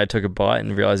then when I took a bite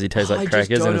and realised he tastes I like just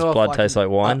crackers don't and his know if blood I tastes can- like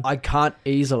wine. I can't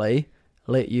easily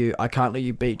let you... I can't let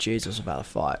you beat Jesus without a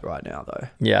fight right now, though.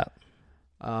 Yeah.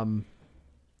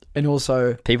 And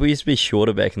also... People used to be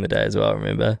shorter back in the day as well,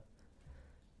 remember?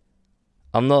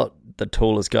 I'm not the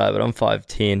tallest guy, but I'm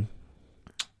 5'10".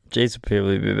 Jesus would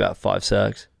probably be about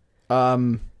 5'6".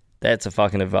 That's a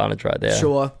fucking advantage right there.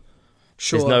 Sure.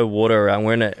 There's no water around.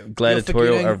 We're in a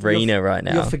gladiatorial arena right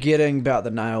now. You're forgetting about the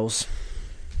nails.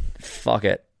 Fuck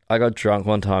it. I got drunk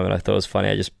one time and I thought it was funny.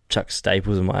 I just chucked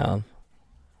staples in my arm.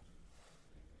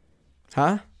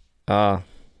 Huh?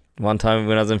 One time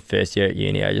when I was in first year at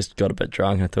uni, I just got a bit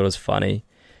drunk and I thought it was funny.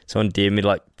 Someone dared me to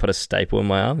like put a staple in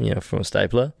my arm, from a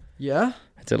stapler. Yeah?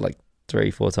 I did it like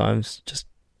 3-4 times just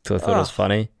till I thought it was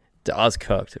funny. I was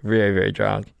cooked, very, very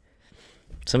drunk.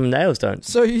 Some nails don't.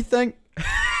 So you think...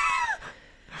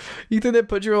 You think they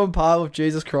put you on par with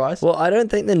Jesus Christ? Well, I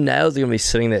don't think the nails are going to be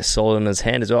sitting there solid in his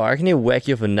hand as well. I reckon he'll whack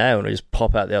you with a nail and it'll just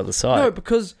pop out the other side. No,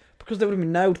 because they would have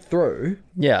been nailed through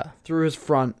his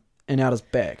front and out his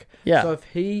back. Yeah. So if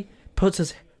he puts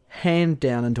his hand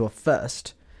down into a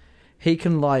fist, he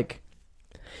can like...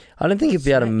 I don't think he'd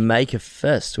be able to make a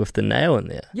fist with the nail in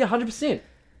there. Yeah, 100%.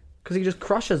 Because he just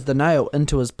crushes the nail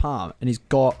into his palm and he's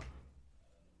got...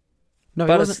 No, he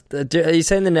But wasn't... are you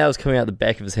saying the nail's coming out the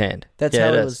back of his hand? That's Yeah, how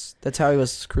it he is. was. That's how he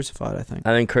was crucified, I think.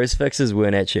 I mean, crucifixes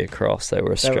weren't actually a cross; they were a They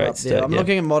were straight up there. stick. I'm yeah.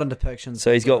 looking at modern depictions.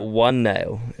 So he's got one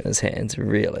nail in his hands,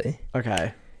 really,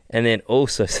 Okay. and then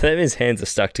also, so that means his hands are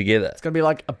stuck together. It's going to be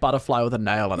like a butterfly with a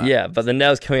nail in it. Yeah, but the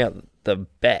nail's coming out the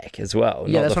back as well.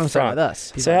 Yeah, not that's the what I'm saying front. like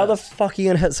this. He's So like how the this. fuck are you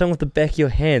gonna hit someone with the back of your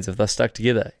hands if they're stuck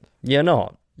together? You're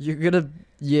not. You're going to...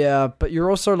 Yeah, but you're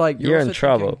also like... You're also in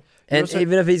trouble. thinking- you're And also-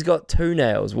 even if he's got two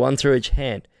nails, one through each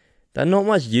hand, they're not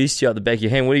much use to you at the back of your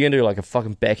hand. What are you going to do, like a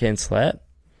fucking backhand slap?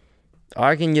 I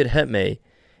reckon you'd hit me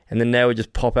and the nail would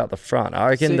just pop out the front. I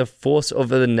reckon See- the force of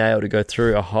the nail to go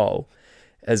through a hole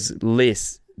is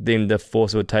less than the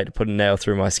force it would take to put a nail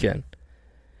through my skin.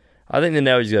 I think the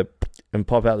nail would just go and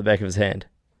pop out the back of his hand.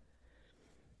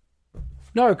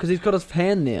 No, because he's got his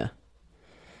hand there.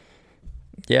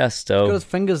 Yeah, He's still. got his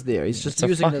fingers there. He's just It's a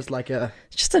using fuck- it as like a...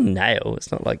 It's just a nail.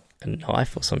 It's not like a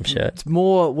knife or some shit. It's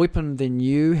more weapon than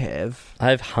you have.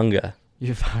 I have hunger.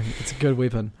 It's a good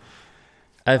weapon.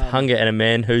 I have hunger and a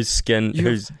man whose skin,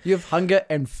 You have hunger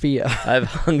and fear. I have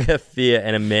hunger, fear,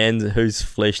 and a man whose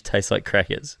flesh tastes like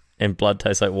crackers and blood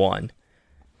tastes like wine.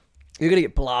 You're going to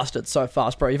get blasted so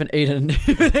fast, bro. You haven't eaten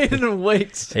in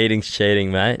weeks. Eating's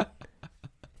cheating, mate.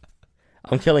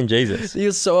 I'm killing Jesus.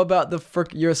 You're so about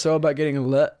you're so about getting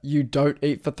lit. You don't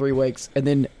eat for 3 weeks and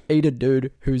then eat a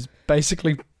dude whose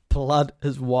basically blood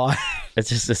is wine. It's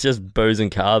just booze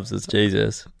and carbs. It's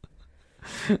Jesus.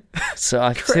 So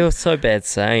I feel so bad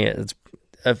saying it. It's,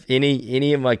 if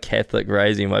any of my Catholic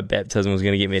raising, my baptism was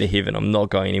going to get me to heaven, I'm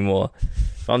not going anymore.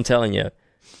 But I'm telling you,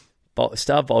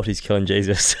 Star Balti's killing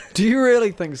Jesus. Do you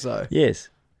really think so? Yes.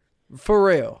 For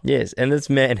real? Yes. And this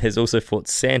man has also fought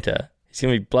Santa. He's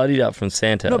going to be bloodied up from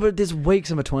Santa. No, but there's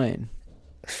weeks in between.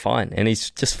 Fine. And he's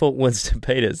just fought Winston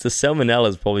Peters. The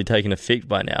salmonella's probably taken effect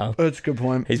by now. That's a good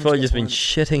point. He's probably just been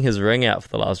shitting his ring out for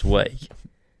the last week.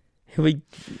 He'll be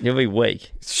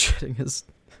weak. shitting his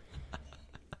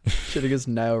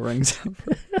nail rings.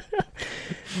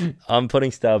 I'm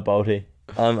putting Star Balti.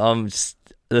 I'm just,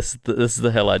 this is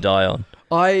the hill I die on.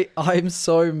 I'm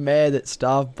so mad that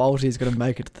Starve Balti is going to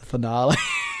make it to the finale.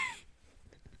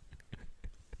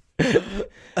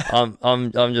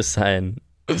 I'm just saying,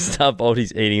 Star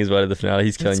Balti's eating his way to the finale.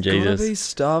 He's killing Jesus. It's going to be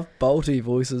Starve Balti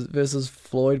versus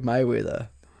Floyd Mayweather.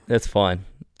 That's fine.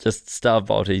 Just Star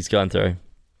Balti's going through.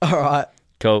 All right.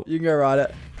 Cool. You can go write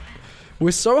it.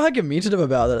 We're so argumentative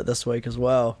about it this week as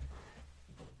well.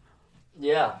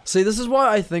 Yeah. See, this is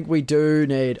why I think we do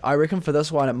need. I reckon for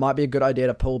this one, it might be a good idea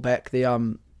to pull back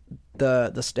the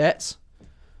stats,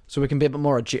 so we can be a bit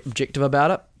more objective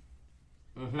about it.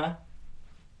 Mm-hmm.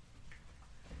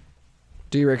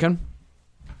 Do you reckon?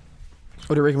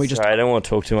 Or do you reckon we just? Sorry, I don't want to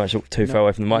talk too far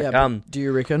away from the mic. Yeah, do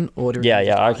you reckon? Or do you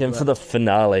reckon I reckon for the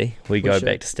finale we go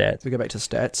back to stats. We go back to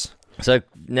stats. So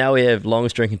now we have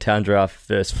longest drinking town draft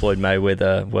versus Floyd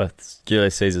Mayweather with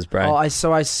Julius Caesar's brain. Oh, I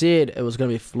said it was going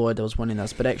to be Floyd that was winning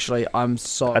this, but actually I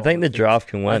think the giraffe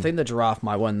can win. I think the giraffe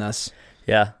might win this.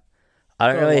 Yeah, I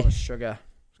don't Got really. A lot of sugar.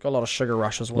 It's got a lot of sugar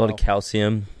rush as A well. lot of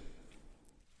calcium.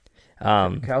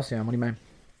 Calcium. What do you mean?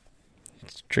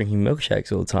 Drinking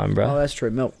milkshakes all the time, bro. Oh, that's true.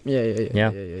 Milk. Yeah. Yeah.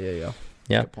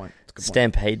 Good point. It's a good point.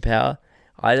 Stampede power.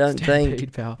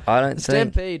 Stampede power. I don't think.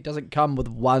 Stampede doesn't come with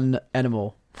one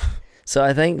animal. So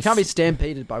I think You can't be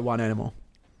stampeded by one animal.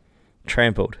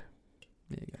 trampled.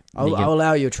 There you go. I'll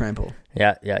allow you a trample.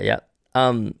 Yeah.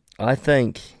 I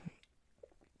think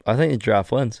the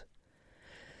giraffe wins.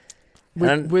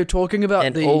 We're talking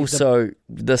about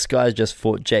This guy just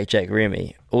fought Jack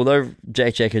Remy. Although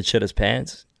Jack had shit his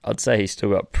pants, I'd say he still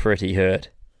got pretty hurt.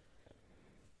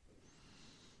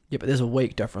 Yeah, but there's a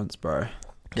week difference, bro.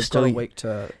 There's Still- got a week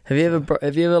to. Have you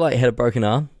ever like had a broken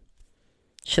arm?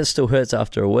 Shit still hurts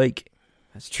after a week.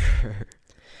 That's true.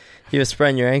 You ever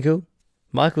sprain your ankle?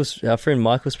 Our friend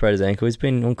Michael sprayed his ankle. He's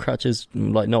been on crutches,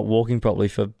 like not walking properly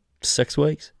for 6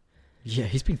 weeks. Yeah,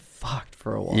 he's been fucked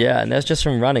for a while. Yeah, and that's just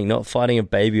from running, not fighting a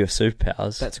baby with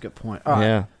superpowers. That's a good point. All right.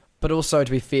 Yeah. But also,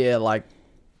 to be fair, like,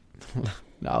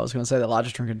 no, I was going to say the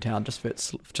largest drink in town just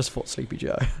fought Sleepy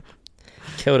Joe.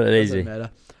 Killed it easy.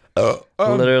 Doesn't matter.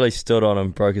 Literally stood on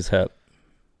him, broke his hip,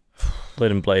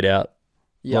 let him bleed out.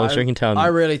 Yeah, Longest drink in town. I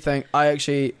really think,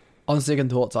 on second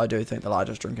thoughts, I do think the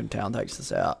largest drink in town takes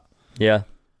this out. Yeah.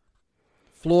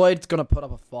 Floyd's going to put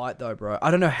up a fight, though, bro. I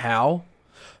don't know how.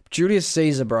 Julius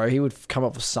Caesar, bro, he would come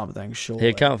up with something, sure.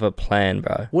 He'd come up with a plan,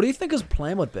 bro. What do you think his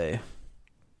plan would be?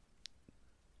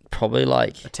 Probably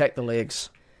like... Attack the legs.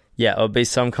 Yeah, it would be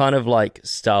some kind of like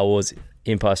Star Wars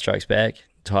Empire Strikes Back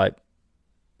type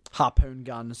Harpoon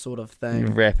gun sort of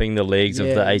thing. wrapping the legs of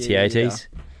the AT-ATs.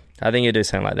 I think he'd do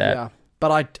something like that. Yeah.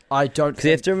 But I don't Because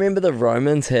you have to remember the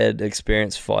Romans had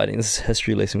experience fighting. This is a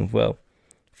history lesson as well.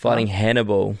 Fighting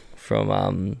Hannibal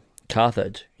from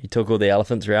Carthage. He took all the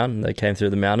elephants around and they came through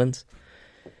the mountains.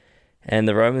 And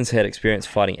the Romans had experience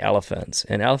fighting elephants.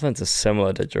 And elephants are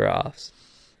similar to giraffes.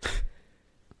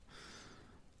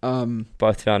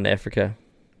 Both found in Africa.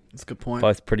 That's a good point.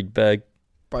 Both pretty big.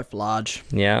 Both large.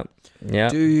 Yeah.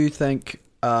 Do you think...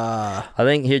 I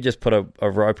think he'd just put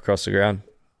a rope across the ground.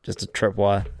 Just a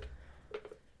tripwire.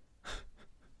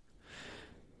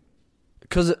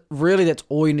 Because really that's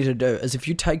all you need to do is if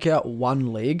you take out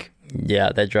one leg,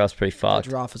 Yeah, that giraffe's pretty the fucked.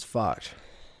 giraffe is fucked.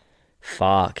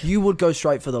 Fuck. You would go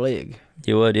straight for the leg.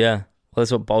 You would, yeah. Well,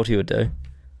 that's what Balti would do.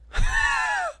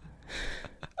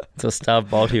 That's what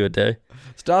Starved Balti would do.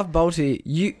 Starved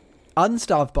Balti,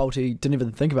 unstarved Balti didn't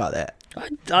even think about that.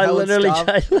 I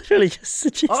literally just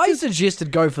suggested. I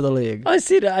suggested go for the leg. I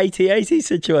said an 80-80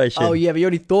 situation. Oh yeah, but you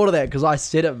already thought of that because I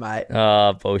said it, mate.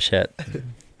 Oh, bullshit.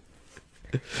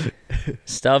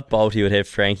 Starved Balti would have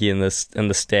Frankie in the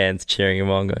stands cheering him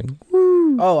on, going,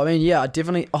 "Woo!" Oh, I mean, yeah,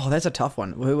 definitely. Oh, that's a tough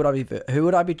one. Who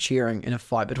would I be cheering in a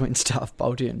fight between Starved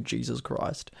Balti and Jesus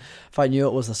Christ? If I knew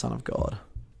it was the Son of God,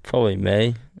 Probably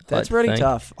me. that's really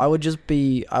tough. I would just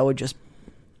be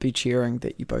be cheering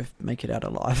that you both make it out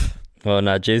alive. Well,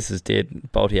 no, Jesus is dead.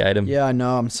 Balti ate him. Yeah, I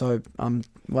know. I'm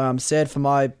sad for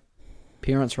my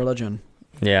parents' religion.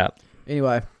 Yeah.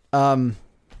 Anyway,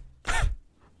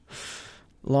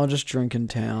 largest drink in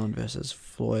town versus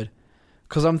Floyd.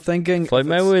 Because I'm thinking Floyd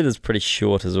Mayweather's pretty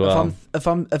short as well. if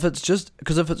it's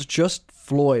just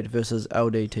Floyd versus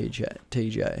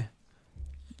LDTJ,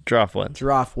 Draft wins.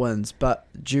 Giraffe wins, but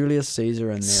Julius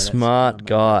Caesar in there. Smart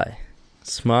guy.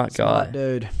 Smart guy. Smart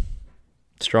dude.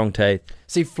 Strong teeth.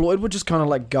 See, Floyd would just kind of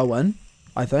like go in,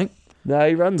 I think. No,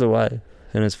 he runs away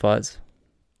in his fights.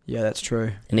 Yeah, that's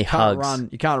true. And he hugs.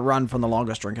 You can't run from the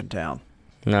longest drink in town.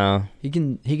 No. He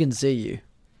can see you.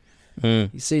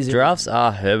 Mm. He sees it. Giraffes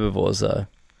are herbivores, though.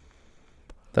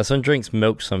 This one drinks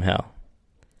milk somehow.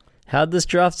 How did this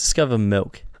giraffe discover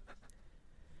milk?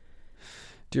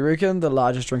 Do you reckon the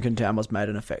largest drink in town was made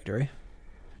in a factory?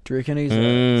 Do you reckon he's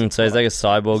so he's like a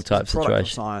cyborg type he's a product of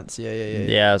situation. science? Yeah.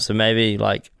 Yeah, so maybe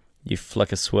like you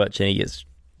flick a switch and he gets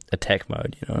attack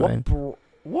mode, you know what I mean?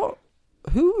 What?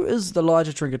 Who is the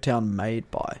largest drink in town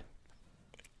made by?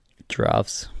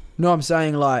 Giraffes. No, I'm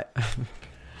saying like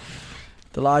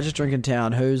the largest drink in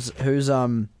town. Who's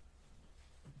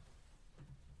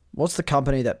what's the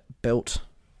company that built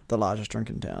the largest drink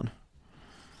in town?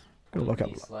 Gotta look up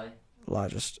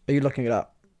largest. Are you looking it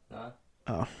up? No.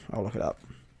 Oh, I'll look it up.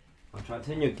 I'm trying to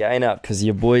turn your gain up because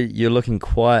you're looking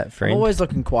quiet, friend. I'm always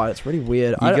looking quiet. It's really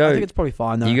weird. I think it's probably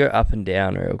fine though. You go up and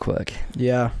down real quick.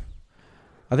 Yeah.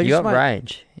 I think You it's got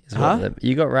range.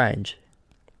 You got range.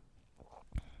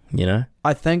 You know?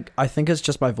 I think it's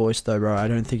just my voice though, bro. I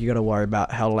don't think you got to worry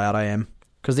about how loud I am,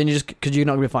 because then because you're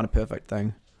not gonna find a perfect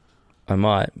thing. I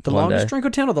might. The one longest day. drink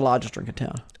in town or the largest drink in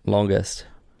town? Longest.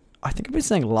 I think I've been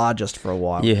saying largest for a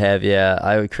while. You have, yeah.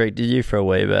 I corrected you for a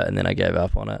wee bit and then I gave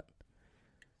up on it.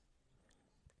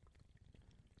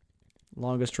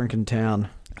 Longest drink in town.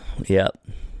 Yep.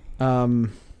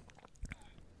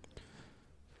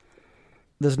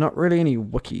 There's not really any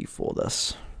wiki for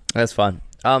this. That's fine.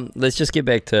 Let's just get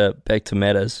back to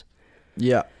matters.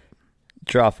 Yeah.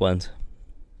 Giraffe wins.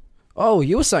 Oh,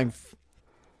 you were saying.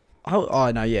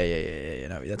 Oh no, yeah.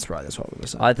 No, that's right. That's what we were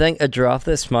saying. I think a giraffe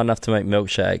that's smart enough to make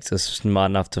milkshakes is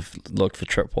smart enough to look for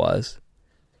tripwires.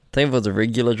 I think if it was a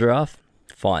regular giraffe,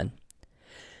 fine.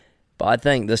 But I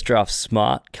think this giraffe's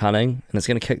smart, cunning, and it's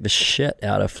going to kick the shit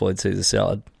out of Floyd Caesar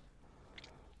salad.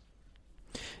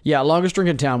 Yeah, longest drink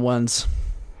in town wins.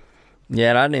 Yeah,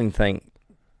 and I don't even think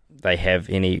they have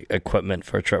any equipment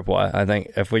for a tripwire. I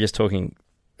think if we're just talking,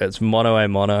 it's mono a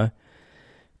mono.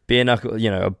 Bare knuckle,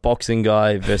 a boxing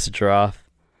guy versus a giraffe.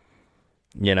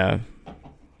 Yeah.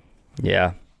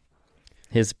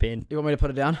 Here's the pen. You want me to put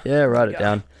it down? Yeah, write it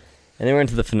down. And then we're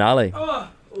into the finale. Oh,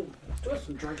 do have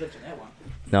some drink left in that one.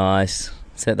 Nice.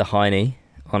 Is that the Heine?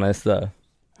 On us, the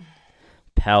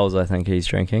Pals, I think he's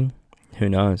drinking. Who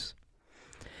knows?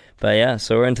 But yeah,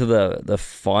 so we're into the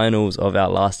finals of our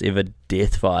last ever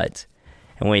death fight.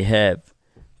 And we have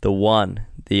the one,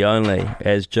 the only,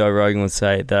 as Joe Rogan would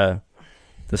say, the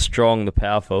strong, the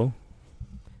powerful,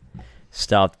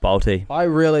 Starved Balti. I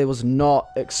really was not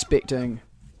expecting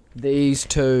these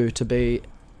two to be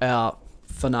our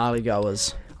finale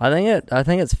goers. I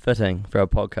think it's fitting for our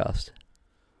podcast.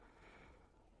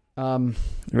 It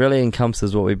really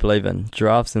encompasses what we believe in: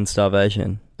 giraffes and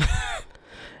starvation.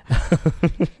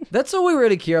 That's all we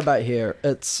really care about here.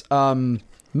 It's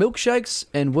milkshakes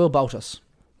and Will Baltus.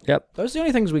 Yep. Those are the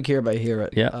only things we care about here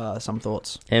at Yep. Some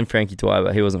Thoughts. And Frankie Dwyer,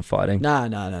 but he wasn't fighting. No.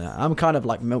 I'm kind of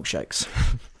like milkshakes.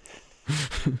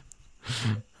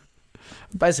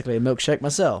 Basically a milkshake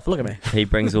myself. Look at me. He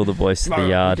brings all the boys to the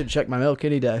yard. You can check my milk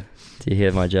any day. Do you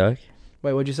hear my joke?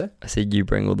 Wait, what'd you say? I said you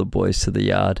bring all the boys to the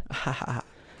yard.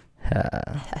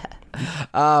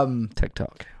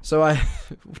 TikTok. So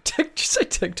did you say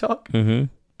TikTok? Mm-hmm.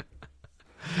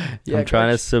 Yeah, I'm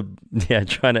trying to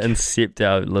incept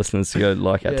our listeners to go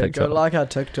like our TikTok. Go like our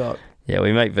TikTok. Yeah,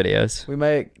 we make videos. We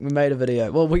made a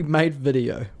video. Well, we made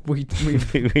video. We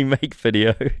we make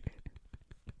video.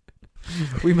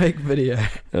 we make video.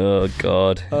 Oh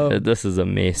God, this is a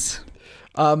mess.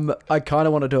 I kind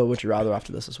of want to do a Would You Rather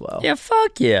after this as well. Yeah,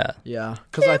 fuck yeah. Yeah,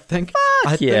 because I think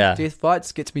Death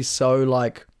Fights gets me so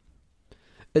like,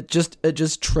 it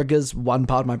just triggers one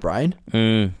part of my brain.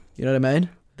 Mm. You know what I mean?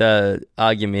 The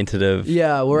argumentative,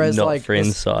 whereas not like friend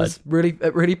this side.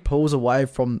 it really pulls away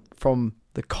from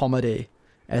the comedy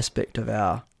aspect of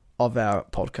our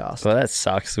podcast. Well, that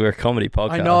sucks. We're a comedy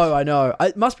podcast. I know.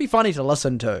 It must be funny to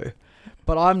listen to,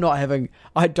 but I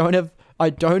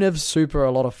don't have super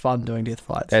a lot of fun doing Death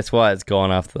Fights. That's why it's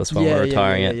gone after this one. We're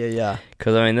retiring it. Yeah.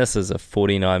 Because I mean, this is a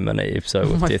 49-minute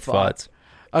episode with Death Fights.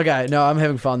 Okay, no, I'm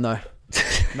having fun though.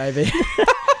 Maybe.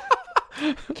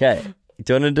 Okay.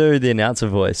 Do you want to do the announcer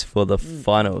voice for the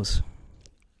finals?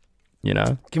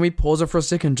 Can we pause it for a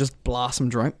second? Just blast some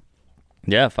drink.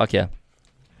 Yeah, fuck yeah.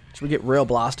 Should we get real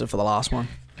blasted for the last one?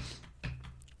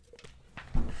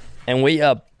 And we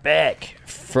are back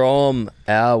from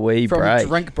our wee From break.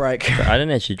 drink break. I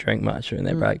didn't actually drink much during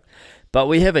that break. But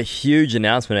we have a huge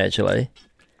announcement, actually.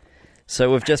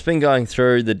 So we've just been going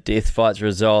through the Death Fights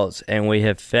results, and we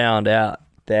have found out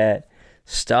that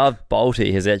Starved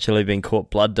Balti has actually been caught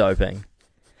blood doping.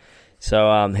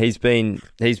 So he's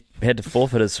had to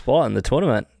forfeit his spot in the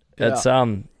tournament. Yeah. It's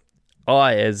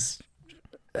I, as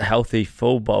a healthy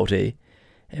full Balti,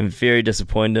 am very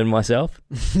disappointed in myself.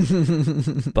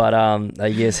 But I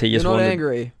guess he just You're not wanted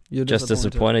angry. You're just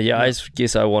disappointed. Yeah, I just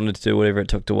guess I wanted to do whatever it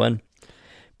took to win.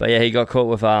 But yeah, he got caught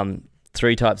with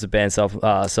 3 types of banned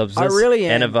substances. I really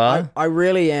am. Anavar. I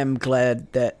really am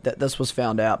glad that this was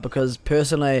found out, because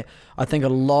personally, I think a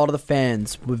lot of the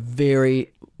fans were very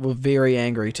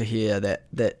angry to hear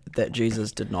that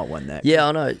Jesus did not win that. Yeah,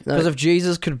 I know. Because if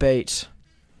Jesus could beat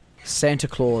Santa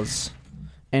Claus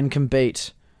and can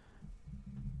beat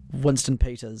Winston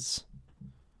Peters,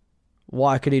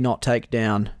 why could he not take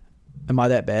down? Am I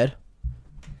that bad?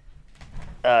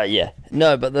 Yeah.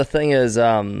 No, but the thing is,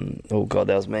 oh god,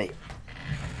 that was me.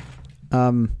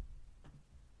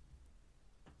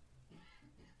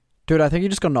 Dude, I think you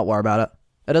just gotta not worry about it.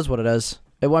 It is what it is.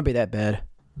 It won't be that bad.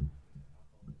 Do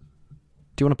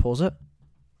you want to pause it?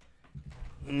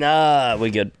 Nah,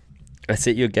 we're good. I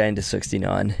set your gain to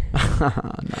 69.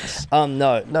 Nice.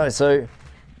 No. So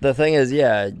the thing is,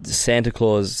 yeah, Santa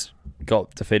Claus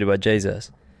got defeated by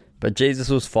Jesus, but Jesus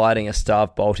was fighting a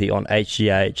starved Balti on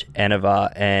HGH,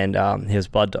 Anavar, and he was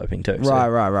blood doping too. So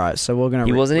Right. So we're gonna.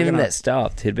 he wasn't we're even gonna- that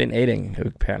starved. He'd been eating.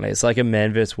 Apparently, it's like a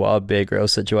man vs wild Bear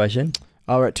Grylls situation.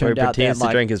 Oh, it turned where he out that pretends to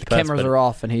like, drink his the piss, cameras but- are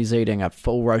off and he's eating a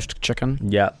full roast chicken.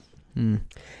 Yep.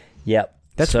 Yep.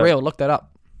 That's So- real. Look that up.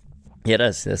 Yeah, it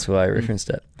is. That's why I referenced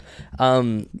it.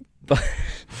 But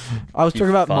I was talking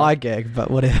about fuck. my gag, but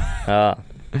whatever.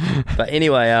 but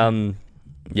anyway,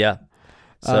 yeah.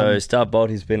 So Star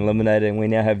Balti's been eliminated, and we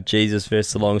now have Jesus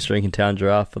versus the Longest Drinking Town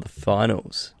Giraffe for the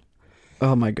finals.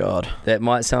 Oh my god. That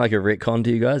might sound like a retcon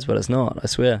to you guys, but it's not. I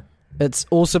swear. It's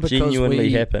also because Genuinely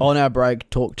we, happened. on our break,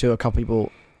 talked to a couple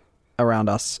people around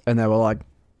us, and they were like,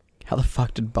 how the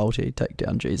fuck did Balti take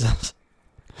down Jesus?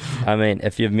 I mean,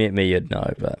 if you've met me, you'd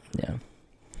know. But yeah.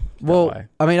 Well, worry.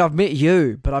 I mean, I've met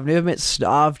you, but I've never met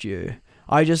Starved you.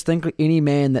 I just think any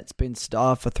man that's been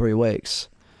starved for 3 weeks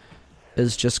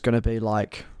is just going to be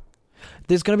like...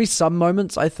 There's going to be some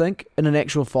moments, I think, in an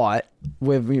actual fight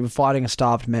where we're fighting a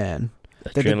starved man.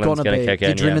 That they're Adrenaline's gonna gonna be, kick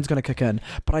the in, yeah. adrenaline's going to kick in.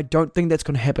 But I don't think that's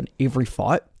going to happen every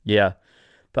fight. Yeah,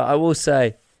 but I will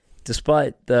say,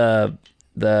 despite the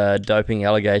doping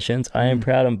allegations, I am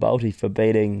proud of Balti for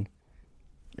beating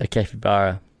a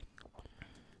capybara,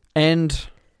 And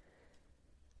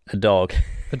a dog.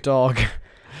 a dog.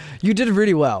 You did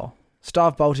really well.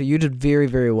 Starved Balti, you did very,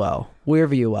 very well.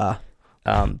 Wherever you are.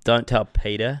 Don't tell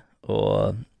Peter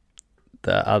or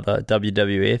the other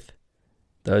WWF.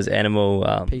 Those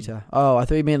animal. Peter. Oh, I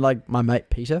thought you meant like my mate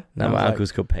Peter. No, I was my like,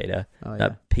 uncle's called Peter. Oh, No,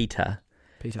 yeah. Peter,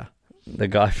 Peter. the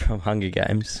guy from Hunger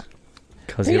Games,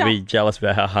 because he'll Peter. be jealous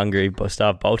about how hungry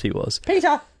Starved Balti was.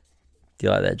 Peter. Do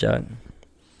you like that joke?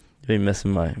 You've been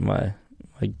missing my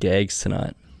gags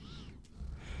tonight.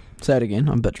 Say it again.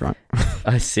 I'm a bit drunk.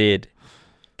 I said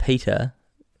Peter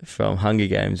from Hunger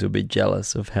Games would be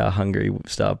jealous of how hungry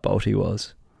Starved Balti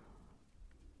was.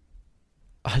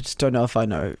 I just don't know if I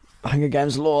know Hunger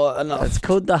Games lore enough. It's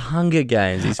called the Hunger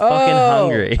Games. He's fucking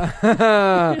hungry.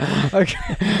 Okay.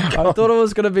 I thought it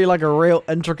was going to be like a real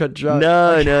intricate joke.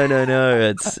 No.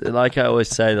 It's like I always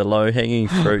say, the low-hanging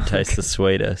fruit tastes the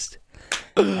sweetest.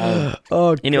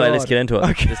 Oh, Anyway, God. let's get into it.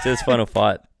 Okay. Let's do this final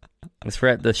fight. Let's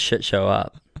wrap this shit show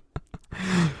up.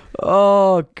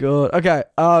 Oh, God. Okay.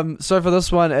 So for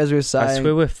this one, as we were saying, I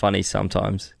swear we're funny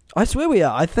sometimes. I swear we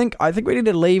are. I think we need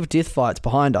to leave death fights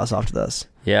behind us after this,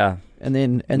 Yeah. and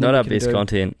then Not we our can best do-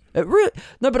 content. It really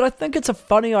no, but I think it's a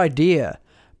funny idea.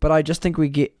 But I just think we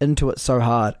get into it so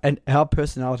hard, and our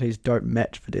personalities don't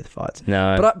match for death fights.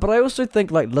 No. But I also think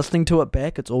like listening to it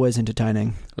back, it's always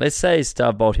entertaining. Let's say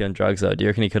Starved Balti on drugs, though. Do you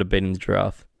reckon he could have beaten the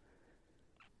giraffe?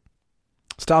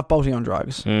 Starved Balti on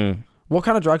drugs. What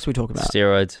kind of drugs are we talking about?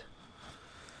 Steroids.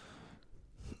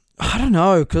 I don't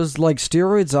know, because like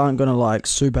steroids aren't gonna like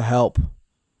super help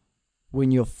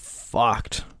when you're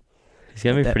fucked. He's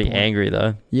going to At be that pretty point. angry,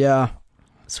 though. Yeah,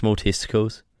 Small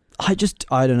testicles. I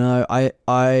don't know.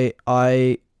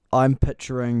 I'm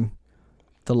picturing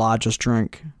the largest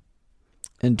drink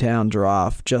in town,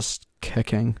 Giraffe, just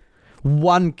kicking.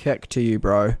 One kick to you,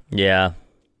 bro. Yeah.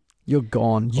 You're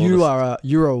gone. All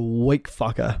You're a weak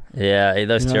fucker. Yeah,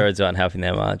 those You know? steroids aren't helping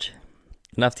that much.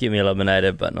 Enough to get me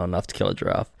eliminated, but not enough to kill a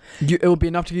giraffe. It would be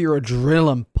enough to get your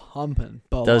adrenaline pumping.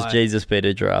 But Does like, Jesus beat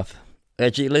a giraffe?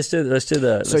 Actually, let's do the. let's do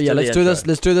this.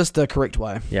 Let's do this the correct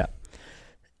way. Yeah.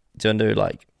 Do you want to do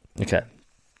like okay?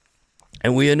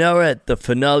 And we are now at the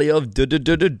finale of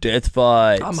Death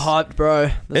Fight. I'm hyped, bro.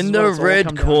 In the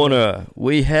red corner,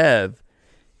 we have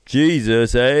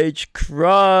Jesus H.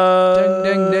 Christ.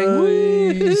 Ding, ding, ding.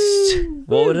 Woo.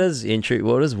 What would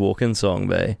his walk-in song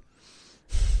be?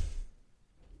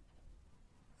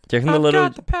 Do you reckon I've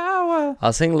got the power.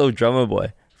 I'll sing Little Drummer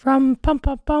Boy. From pum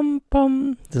pum pum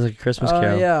pum. There's like a Christmas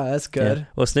carol. Yeah, that's good. Yeah.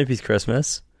 Well, Snoopy's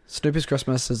Christmas. Snoopy's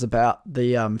Christmas is about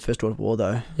the First World War,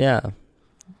 though. Yeah.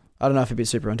 I don't know if he'd be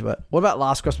super into it. What about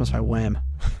Last Christmas by Wham?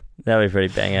 That'd be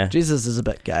pretty banger. Jesus is a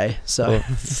bit gay, so. Or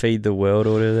Feed the World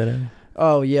or whatever that is.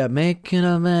 Oh, yeah. Making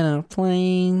a man out of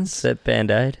planes. Is that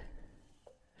Band-Aid?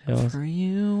 For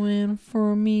you and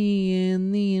for me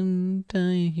and the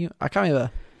entire... I can't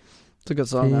remember. It's a good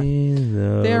song,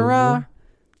 though. There are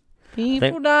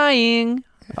people dying.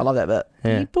 I love that bit.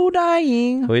 Yeah. People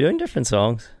dying. Are we doing different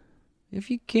songs?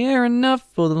 If you care enough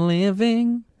for the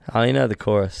living, I only know the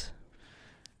chorus.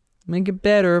 make a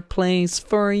better place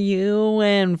for you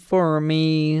and for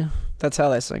me. That's how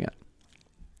they sing it.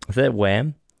 Is that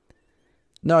Wham?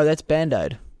 No, that's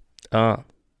Band-Aid. Oh.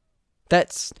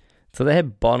 That's... So they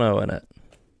had Bono in it.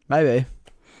 Maybe.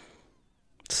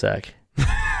 Sick.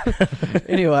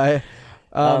 Anyway.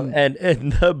 And in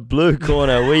the blue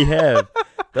corner, we have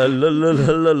the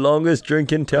longest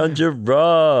drink in town,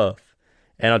 Giraffe.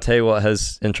 And I'll tell you what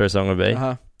his intro song would be.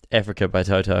 Africa by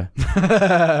Toto.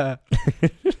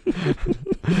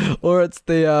 Or it's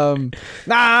the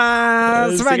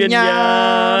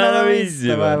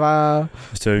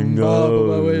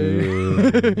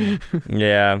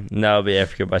yeah, no, it'll be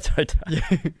Africa by Toto.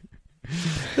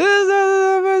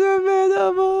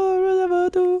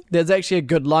 There's actually a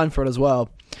good line for it as well.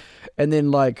 And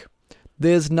then like,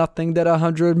 there's nothing that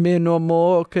 100 men or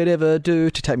more could ever do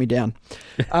to take me down.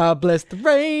 Bless the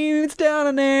rains down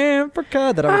in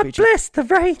Africa. That I bless the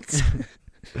rains.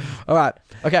 All right.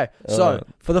 Okay. So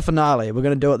for the finale, we're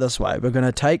going to do it this way. We're going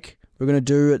to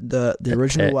do it the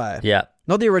original way. Yeah.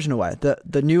 Not the original way.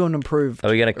 The new and improved. Are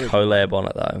we going to collab on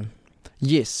it though?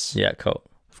 Yes. Yeah, cool.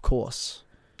 Of course.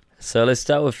 So let's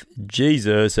start with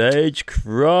Jesus H.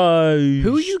 Christ.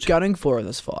 Who are you gunning for in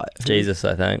this fight? Jesus,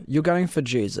 I think. You're gunning for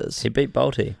Jesus. He beat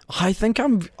Bolty. I think I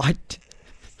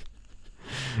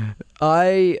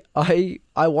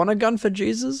want to gun for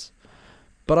Jesus,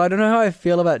 but I don't know how I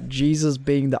feel about Jesus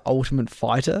being the ultimate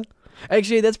fighter.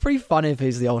 Actually, that's pretty funny if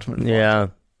he's the ultimate fighter.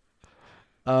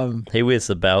 Yeah. He wears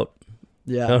the belt.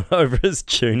 Yeah. Over his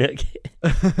tunic.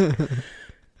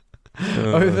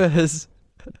 Over his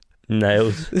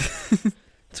nails.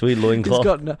 Sweet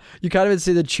loincloth. You can't even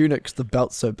see the tunic because the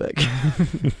belt's so big.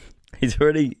 He's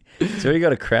already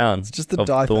got a crown. It's just the of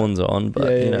diaper. thorns on, but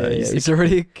he's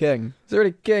already a king. He's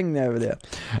already king over there.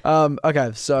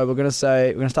 Okay, so we're gonna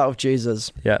start with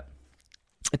Jesus. Yeah.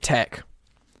 Attack.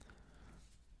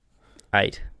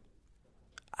 8.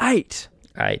 8.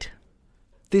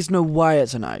 There's no way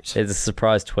it's an 8. There's a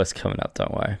surprise twist coming up,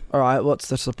 don't worry. Alright, what's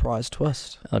the surprise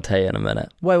twist? I'll tell you in a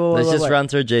minute. Wait. Let's just run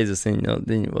through Jesus and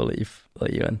then we'll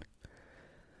let you in.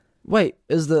 Wait,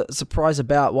 is the surprise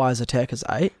about why his attack is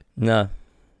 8? No.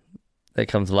 That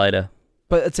comes later.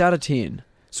 But it's out of 10.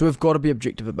 So we've got to be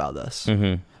objective about this.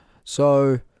 Mm-hmm.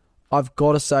 So I've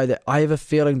got to say that I have a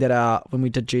feeling that when we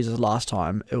did Jesus last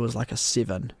time, it was like a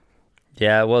 7.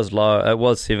 Yeah, it was low. It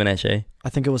was 7 actually. I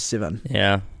think it was 7.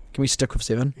 Yeah. Can we stick with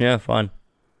 7? Yeah, fine.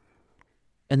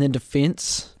 And then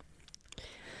defense.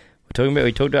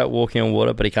 We talked about walking on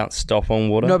water, but he can't stop on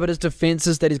water. No, but his defense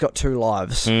is that he's got 2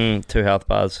 lives. 2 health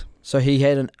bars. So he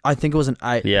had I think it was an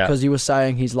 8. Yeah. Because you were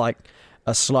saying he's like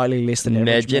a slightly less than average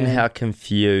Imagine man. how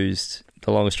confused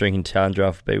the longest drink in town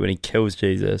Giraffe would be when he kills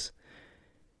Jesus.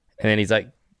 And then he's like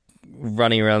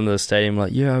running around the stadium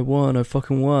like, yeah, I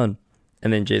fucking won.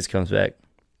 And then Jesus comes back.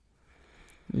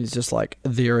 He's just like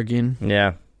there again.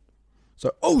 Yeah.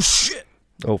 So, oh shit.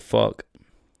 Oh fuck.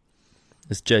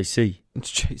 It's JC.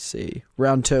 It's JC.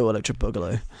 Round 2, Electric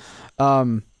Boogaloo.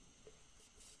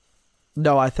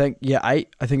 No, I think, 8.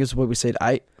 I think it's what we said,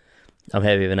 8. I'm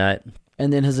happy with an 8.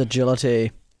 And then his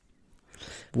agility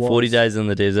was 40 days in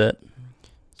the desert.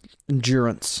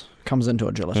 Endurance comes into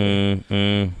agility.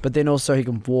 But then also he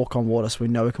can walk on water, so we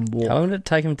know he can walk. How long did it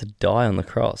take him to die on the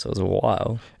cross? It was a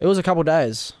while. It was a couple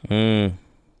days.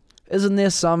 Isn't there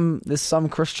there's some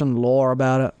Christian law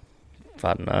about it?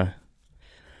 I don't know.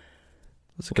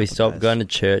 We stopped going to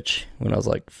church when I was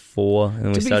like 4, and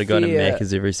then we started going to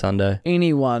Macca's every Sunday.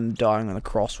 Anyone dying on the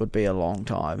cross would be a long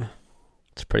time.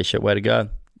 It's a pretty shit way to go.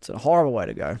 It's a horrible way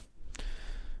to go.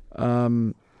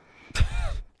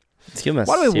 Let's give him a 7.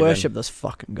 Why do we worship this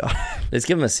fucking guy? Let's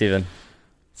give him a 7.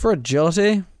 For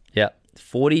agility? Yeah.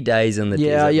 40 days in the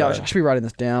desert. Yeah, I bro. should be writing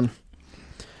this down.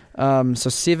 So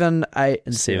 7, 8,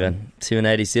 and 7.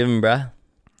 787, bruh.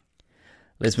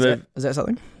 Let's move. Is that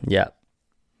something? Yeah.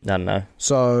 I don't know.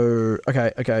 So,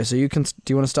 okay. So do you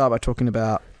want to start by talking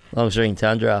about... Long string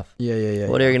town draft. Yeah.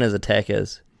 What do you reckon his attack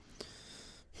is?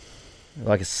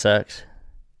 Like a 6?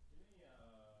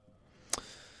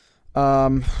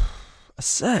 A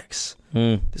 6?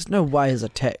 Mm. There's no way his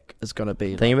attack is going to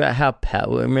be... Think about how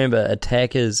remember,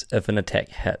 attack is if an attack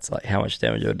hits, like how much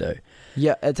damage it'll do.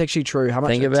 Yeah, it's actually true. How much?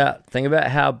 Think about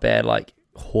how bad like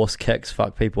horse kicks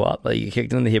fuck people up. Like you get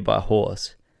kicked in the head by a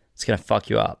horse, it's gonna fuck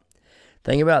you up.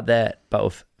 Think about that, but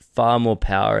with far more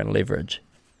power and leverage.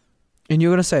 And you're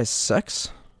going to say a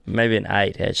 6? Maybe an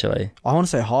 8 actually. I want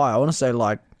to say high. I want to say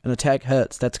like an attack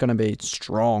hits. That's going to be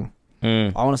strong.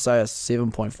 Mm. I want to say a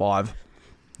 7.5.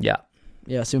 Yeah,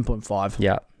 Yeah, 7.5.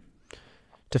 yeah,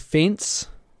 Defense,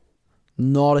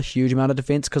 not a huge amount of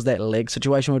defense because that leg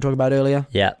situation we were talking about earlier.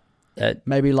 yeah.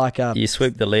 Maybe like a... You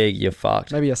sweep the leg, you're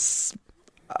fucked. Maybe a...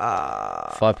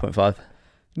 5.5.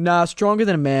 Nah, stronger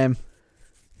than a man.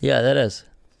 Yeah, that is.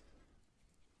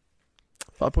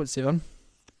 5.7.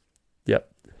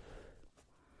 Yep.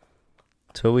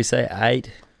 So we say 8.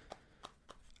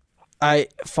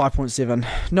 5.7.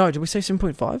 No, did we say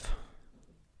 7.5?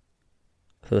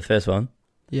 For the first one?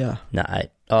 Yeah. No, 8.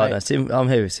 Oh, 8. no, 7, I'm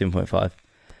here with 7.5.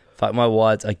 Fuck, my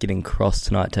wides are getting crossed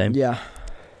tonight, team. Yeah.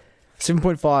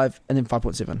 7.5 and then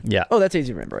 5.7. Yeah. Oh, that's easy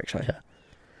to remember, actually.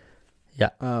 Yeah.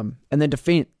 And then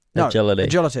defense. No, Agility.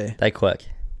 Agility. They quick.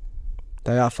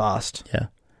 They are fast. Yeah.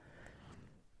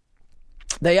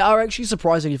 They are actually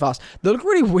surprisingly fast. They look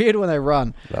really weird when they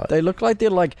run. Right. They look like they're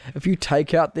like, if you take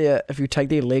their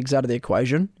legs out of the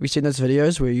equation. Have you seen those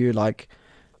videos where you like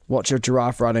watch a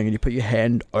giraffe running and you put your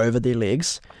hand over their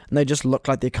legs and they just look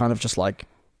like they're kind of just like,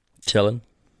 Chilling.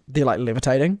 they're like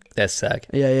levitating? That's sick.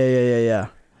 Yeah.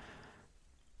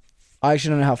 I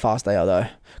actually don't know how fast they are though.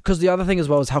 Because the other thing as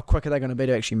well is how quick are they going to be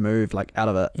to actually move like out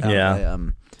of it. Yeah.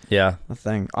 Yeah. The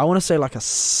thing. I want to say like a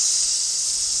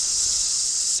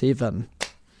 7.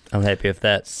 I'm happy with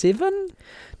that. 7?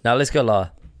 Now let's go lower.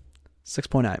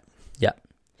 6.8. Yeah.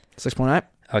 6.8?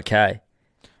 Okay.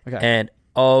 Okay. And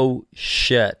oh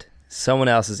shit. Someone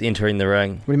else is entering the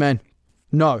ring. What do you mean?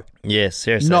 No. Yes,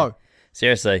 seriously. No.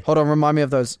 Seriously. Hold on, remind me of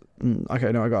those.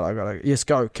 Okay, no, I got it. Yes,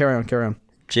 go. Carry on.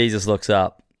 Jesus looks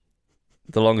up.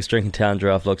 The longest drink in town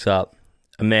giraffe looks up.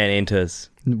 A man enters.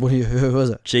 Who is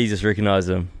it? Jesus recognizes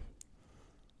him.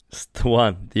 It's the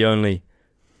one, the only,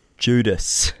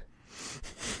 Judas.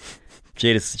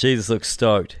 Jesus looks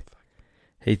stoked.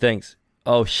 He thinks,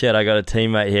 oh shit, I got a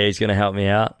teammate here, he's going to help me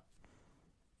out.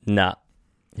 Nah.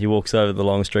 He walks over to the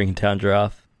longest drink in town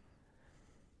giraffe.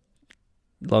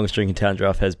 The longest drink in town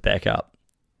giraffe has backup.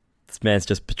 This man's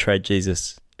just betrayed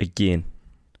Jesus again.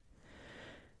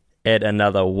 Add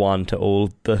another 1 to all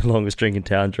the longest drink in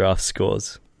town giraffe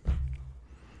scores.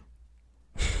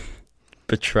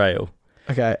 Betrayal.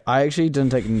 Okay, I actually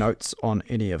didn't take notes on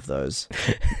any of those.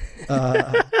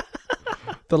 The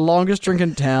longest drink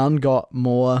in town got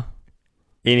more.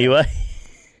 Anyway,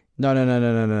 No.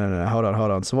 Hold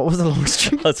on. So what was the longest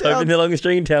drink? I was hoping the longest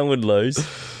drink in town would lose,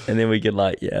 and then we could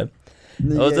that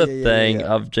was a thing.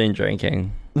 Yeah. I've been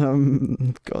drinking.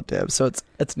 Goddamn. So it's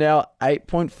now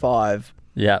 8.5.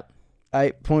 Yeah,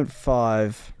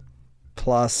 8.5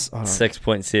 plus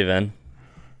 6.7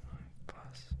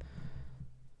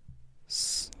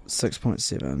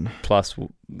 6.7 plus.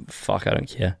 Fuck, I don't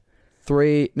care.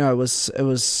 3. No, it was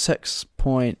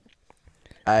 6.8.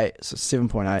 So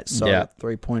 7.8. So Yeah.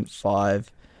 3.5,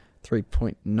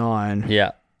 3.9.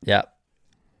 Yeah.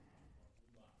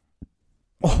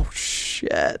 Oh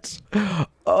shit!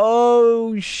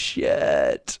 Oh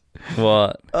shit!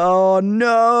 What? Oh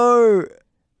no!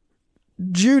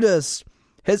 Judas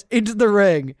has entered the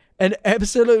ring and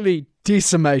absolutely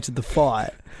decimated the fight.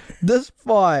 This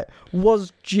fight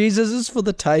was Jesus's for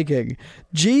the taking.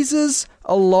 Jesus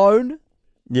alone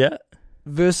Yeah.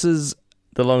 versus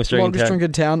The longest drink in town. drink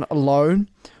in town alone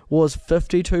was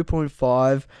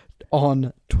 52.5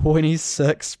 on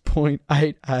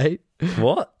 26.88.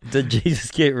 What? Did Jesus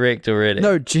get wrecked already?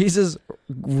 No, Jesus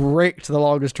wrecked the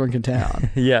longest drink in town.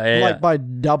 Yeah. Like by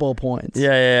double points.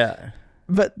 Yeah.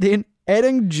 But then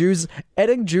adding Judas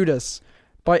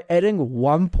by adding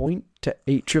 1 point to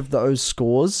each of those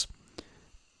scores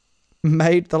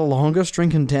made the longest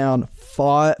drink in town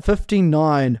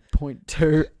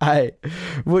 59.28,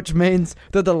 which means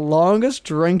that the longest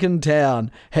drink in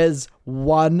town has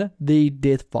won the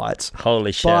death fights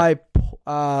Holy shit. by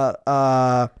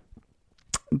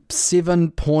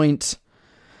 7 point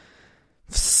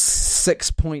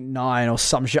 6.9 or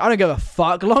some shit. I don't give a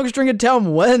fuck. Longest drink in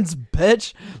town wins,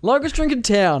 bitch. Longest drink in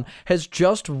town has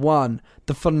just won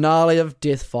the finale of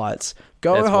Death Fights.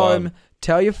 Go That's home, won.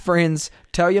 tell your friends,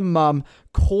 tell your mum,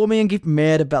 call me and get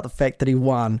mad about the fact that he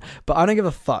won. But I don't give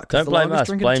a fuck. 'Cause Don't the blame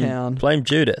longest us. drink in town. Blame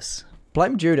Judas.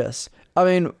 Blame Judas. I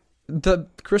mean, the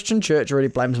Christian church already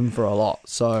blames him for a lot,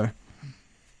 so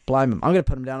blame him. I'm going to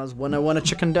put him down as winner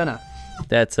chicken dinner.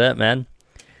 That's it, man.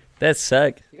 That's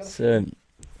sick. So,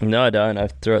 no, I don't. I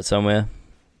threw it somewhere.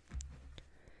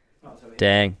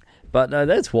 Dang. But no,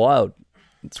 that's wild.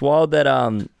 It's wild that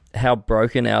how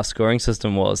broken our scoring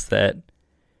system was, that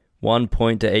 1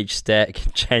 point to each stat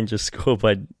can change a score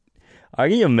by... I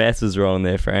reckon your maths is wrong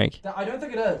there, Frank. I don't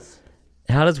think it is.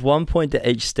 How does 1 point to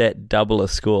each stat double a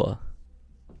score?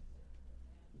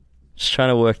 Just trying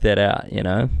to work that out, you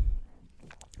know?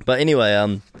 But anyway,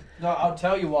 No, I'll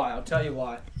tell you why.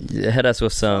 hit us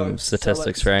with some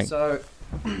statistics, Frank. So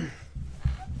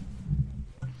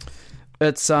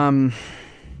it's so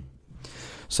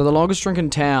the longest drink in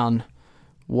town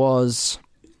was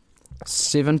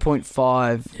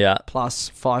 7.5 Yeah, plus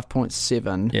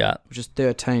 5.7, yeah. which is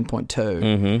 13.2.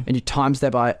 Mm-hmm. And you times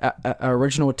that by our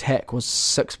original attack was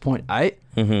 6.8.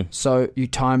 Mm-hmm. So you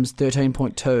times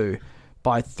 13.2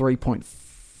 by 3.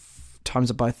 Times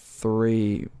it by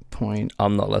 3.4.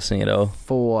 I'm not listening at all.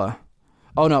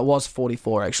 Oh no, it was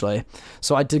 44 actually.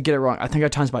 So I did get it wrong. I think I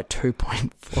times by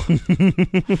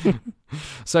 2.4.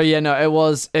 So yeah, no, it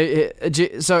was.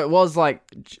 So it was like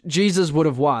Jesus would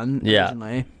have won Yeah.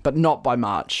 originally, but not by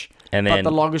much. And But then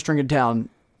the longest drink in town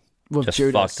with just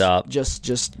Judas fucked up. Just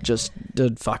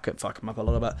did fuck him up a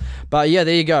little bit. But yeah,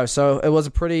 there you go. So it was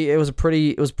pretty even.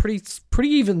 It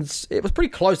was pretty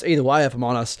close either way, if I'm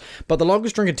honest. But the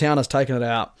longest drink in town has taken it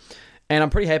out. And I'm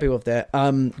pretty happy with that.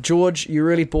 George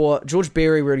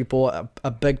Berry really brought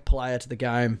a big player to the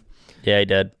game. yeah, he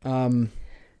did. You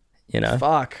know,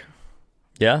 fuck.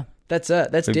 yeah, That's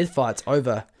it. That's Death Fight's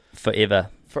over forever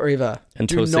forever.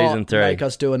 until Do not season 3. make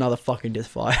us do another fucking Death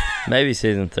Fight. Maybe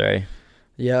season 3.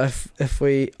 Yeah,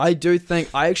 I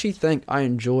actually think I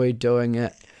enjoy doing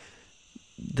it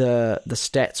the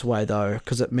stats way though,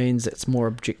 because it means it's more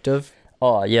objective.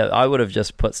 Oh yeah, I would have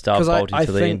just put Star Because Bolty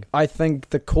to the end. I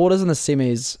think the quarters and the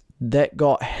semis that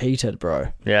got heated, bro.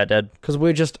 Yeah, I did. Because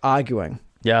we're just arguing.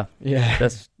 Yeah, Yeah.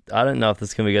 I don't know if this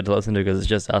is gonna be good to listen to because it's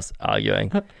just us arguing.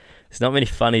 There's not many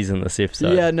funnies in this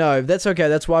episode. Yeah, no, that's okay.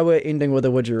 That's why we're ending with a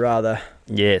would you rather.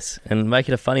 Yes, and make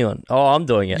it a funny one. Oh, I'm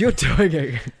doing it. You're doing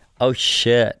it. Oh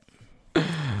shit.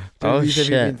 Have you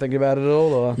been thinking about it at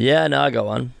all? Or? Yeah, no, I got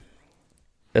one.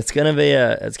 It's gonna be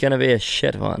a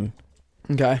shit one.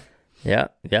 Okay. Yeah,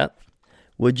 yeah.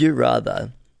 Would you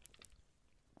rather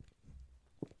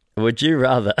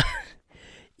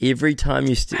every time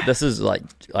you this is like,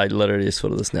 I literally just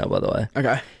thought of this now, by the way.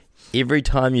 Okay. Every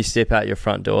time you step out your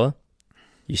front door,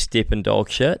 you step in dog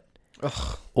shit?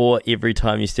 Ugh. Or every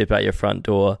time you step out your front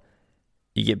door,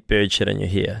 you get bird shit in your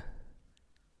hair?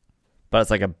 But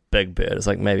it's like a big bird. It's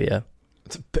like maybe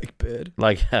It's a big bird.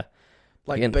 like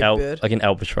Like a an big bird. like an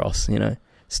albatross, you know?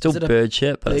 Still Is it a bird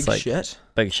shit, but Big it's like shit.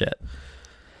 big shit.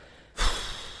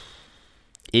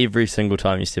 Every single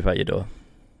time you step out your door.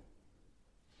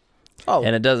 Oh,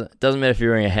 And it doesn't matter if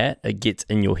you're wearing a hat, it gets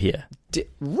in your hair.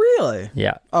 really?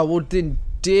 Yeah. Oh, well then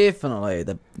definitely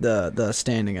the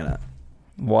standing in it.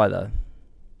 Why though?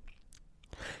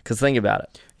 Because think about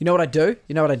it. You know what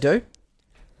I do?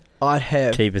 I'd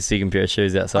have. Keep a second pair of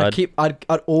shoes outside. I'd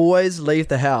always leave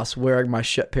the house wearing my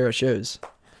shit pair of shoes.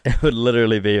 It would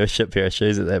literally be your shit pair of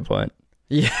shoes at that point.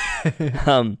 Yeah.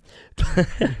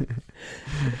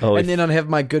 Oh, And then I'd have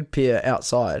my good pair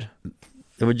outside.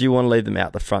 would you want to leave them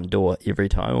out the front door every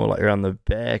time, or like around the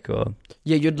back, or?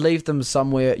 Yeah, you'd leave them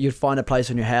somewhere. You'd find a place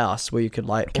in your house where you could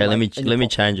like. Okay, let me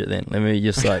change it then. Let me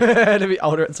just like let me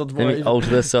alter it so it's more. let me alter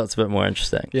this so it's a bit more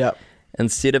interesting. Yeah.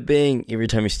 Instead of being every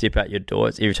time you step out your door,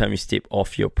 it's every time you step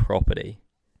off your property,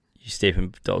 you step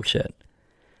in dog shit.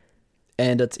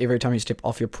 And it's every time you step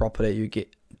off your property, you get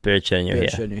Bird shit in your bird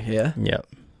hair. shit in your hair. Yep.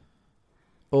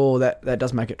 Oh, that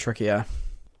does make it trickier.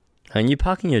 And you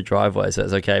park in your driveway, so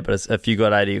it's okay. But if you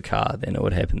got out of your car, then it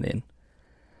would happen then.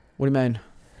 What do you mean?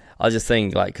 I was just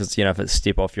thinking, like, because, you know, if it's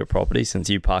step off your property, since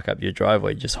you park up your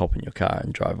driveway, you just hop in your car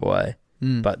and drive away.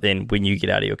 Mm. But then when you get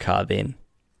out of your car, then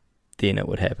it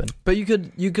would happen. But you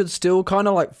could still kind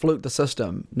of like fluke the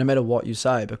system, no matter what you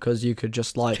say, because you could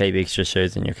just like Keep extra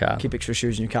shoes in your car. keep extra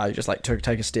shoes in your car. You just like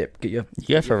take a step, get your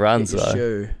You go for runs, get your though.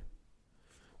 shoe.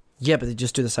 Yeah, but they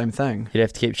just do the same thing. You'd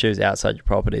have to keep shoes outside your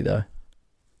property, though.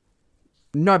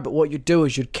 No, but what you'd do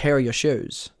is you'd carry your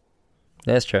shoes,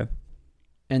 That's true.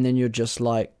 and then you'd just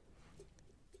like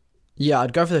Yeah,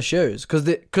 I'd go for the shoes because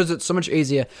it's so much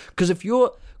easier. Because if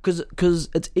you're because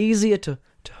it's easier to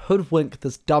hoodwink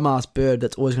this dumbass bird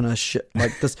that's always gonna shit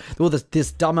like this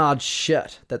dumbass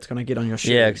shit that's gonna get on your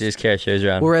shoes. Yeah, because you just carry shoes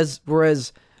around.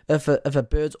 Whereas if a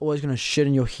bird's always gonna shit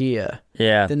in your hair,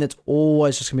 Yeah. then that's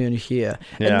always just gonna be on your hair.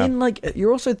 Yeah. And then like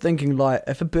you're also thinking like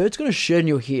if a bird's gonna shit in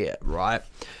your hair, right?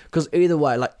 Because either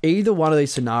way, like either one of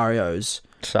these scenarios,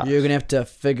 Sucks. you're gonna have to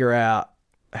figure out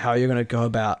how you're gonna go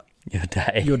about Your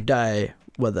day. your day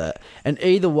with it. And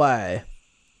either way,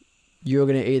 you're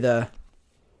gonna either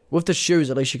with the shoes,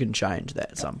 at least you can change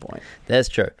that at some point. That's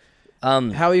true.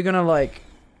 How are you gonna like?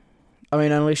 I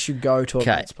mean, unless you go to a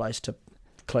Okay. mate's place to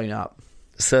clean up.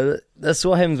 So that's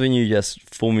what happens when you just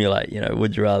formulate,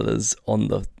 would you rather's on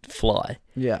the fly.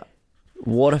 Yeah.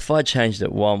 What if I changed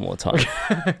it one more time?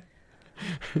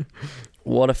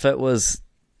 What if it was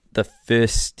the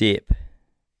first step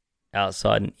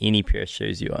outside in any pair of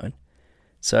shoes you own?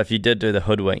 So if you did do the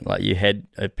hoodwink, like you had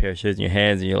a pair of shoes in your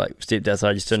hands and you like stepped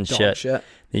outside, you stood in Dog shit, shit.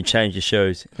 then you changed your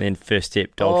shoes, and then first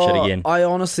step, dog shit again. I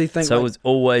honestly think So like, it was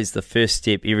always the first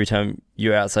step every time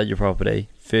you're outside your property.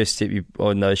 First step you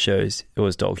on those shoes, it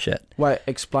was dog shit. wait,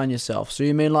 explain yourself. So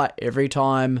you mean like every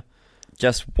time?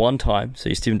 Just one time, so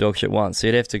you step in dog shit once, so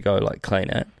you'd have to go like clean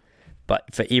it.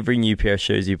 But for every new pair of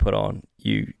shoes you put on,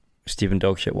 you step in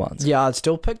dog shit once. Yeah, I'd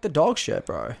still pick the dog shit,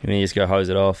 bro. And then you just go hose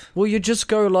it off. Well, you just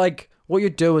go like what you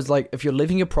do is like if you're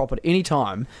leaving your property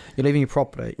anytime you're leaving your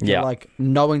property, you're Yeah. like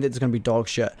knowing that there's gonna be dog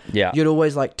shit. Yeah. You'd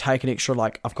always like take an extra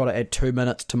like I've got to add 2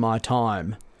 minutes to my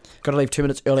time. Got to leave 2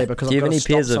 minutes earlier because Do you I've have got any to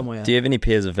stop pairs somewhere. of Do you have any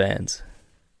pairs of Vans?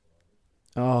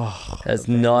 Oh, It's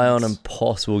the nigh on Vans.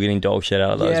 impossible getting dog shit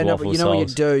out of those Yeah, no, waffle but you know what you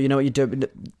soles. do. You know what you do.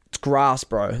 It's grass,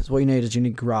 bro. It's what you need is you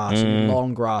need grass. You need Mm.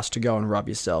 long grass to go and rub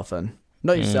yourself in.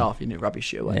 Not yourself. You need to rub your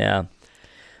shoe in. Yeah.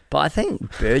 But I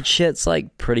think bird shit's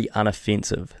like pretty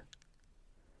unoffensive.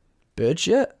 Bird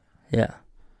shit. Yeah.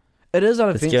 It is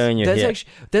Let's unoffensive. go in your That's hair.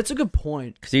 actually that's a good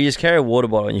point. Because you just carry a water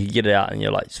bottle and you can get it out and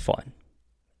you're like, it's fine.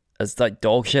 It's like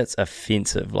dog shit's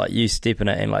offensive. Like you step in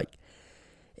it and like,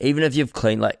 even if you've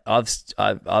cleaned, like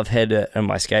I've had it in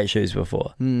my skate shoes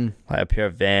before, like a pair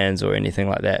of Vans or anything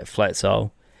like that, flat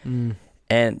sole,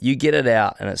 and you get it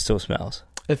out and it still smells.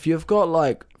 If you've got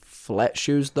like flat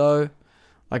shoes though,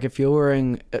 like if you're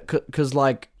wearing, because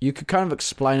like you could kind of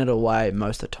explain it away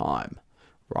most of the time,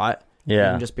 right? You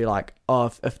Yeah, can just be like,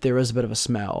 oh, if there is a bit of a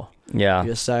smell, yeah, you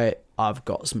just say, I've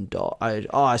got some dog.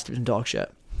 I stepped in dog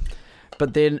shit.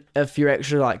 But then if you're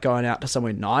actually like going out to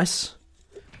somewhere nice,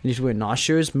 you need to wear nice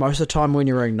shoes. Most of the time when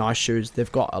you're wearing nice shoes,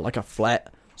 they've got like a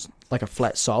flat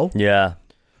sole, yeah,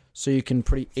 so you can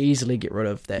pretty easily get rid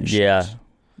of that shit. yeah.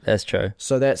 That's true.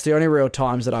 So that's the only real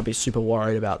times that I'd be super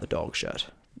worried about the dog shit.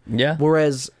 Yeah,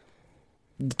 Whereas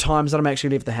the times that I'm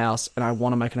actually leave the house and I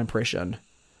want to make an impression,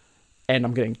 and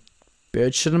I'm getting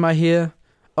bird shit in my hair,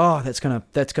 oh, that's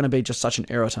gonna be just such an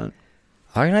irritant.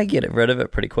 I reckon I get rid of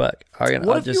it pretty quick. I reckon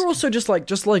What I'll if just you're also just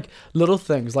like little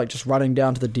things like just running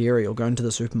down to the dairy or going to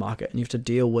the supermarket and you have to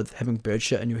deal with having bird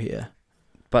shit in your hair?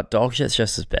 But dog shit's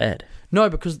just as bad. No,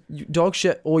 because dog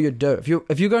shit, all you do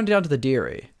if you're going down to the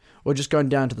dairy or just going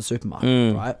down to the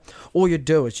supermarket, right? All you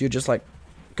do is you just like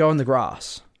go in the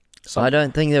grass. So I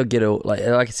don't think they'll get it all, like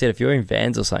I said, if you're in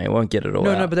Vans or something, it won't get it all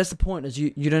No, out. but that's the point is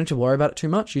you don't have to worry about it too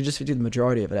much. You just have to get the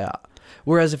majority of it out.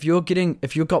 Whereas if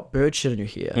you've got bird shit in your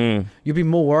hair, you'd be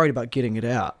more worried about getting it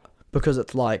out because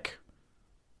it's like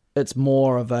it's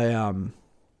more of a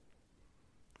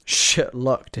shit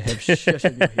look to have shit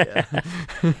in your hair.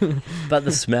 But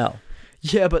the smell.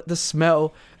 Yeah, but the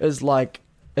smell is like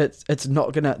it's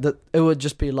not gonna. It would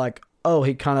just be like, oh,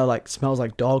 he kind of like smells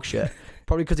like dog shit.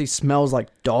 Probably because he smells like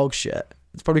dog shit.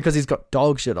 It's probably because he's got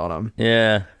dog shit on him.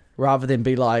 Yeah. Rather than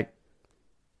be like,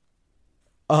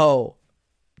 oh,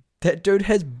 that dude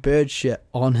has bird shit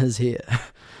on his hair.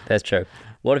 That's true.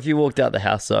 What if you walked out the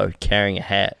house though carrying a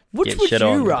hat? Which get would shit you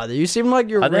on? rather? You seem like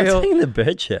you're I think real. I'm taking the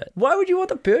bird shit. Why would you want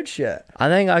the bird shit? I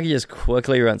think I could just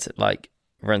quickly rinse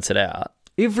it out.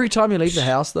 Every time you leave the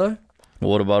house, though.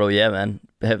 Water bottle, yeah, man.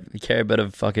 Carry a bit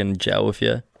of fucking gel with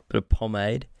you, bit of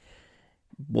pomade.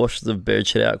 Wash the bird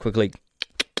shit out quickly.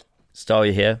 Style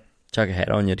your hair. Chuck a hat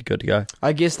on, you're good to go.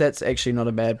 I guess that's actually not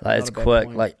a bad. Like, not it's a bad quick.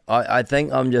 point. Like I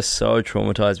think I'm just so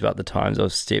traumatized about the times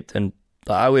I've stepped in.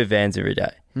 Like, I wear Vans every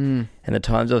day, and the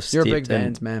times I've You're stepped a big in,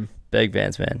 Vans man. big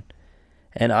Vans man.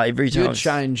 And every time You'd I'm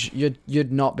change.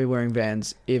 You'd not be wearing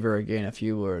Vans ever again if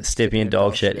you were stepping in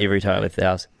dog shit every time I left the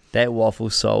house. That waffle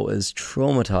sole is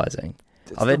traumatizing.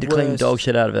 I've had to clean dog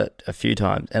shit out of it a few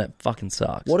times, and it fucking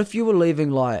sucks. What if you were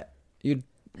leaving like you'd?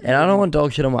 And I don't want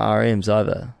dog shit on my RMs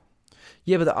either.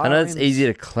 Yeah, but the I know it's RMs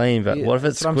easier to clean, but Yeah, what if it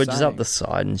that's what I'm squidges up saying. the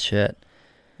side and shit?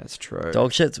 That's true.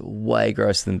 Dog shit's way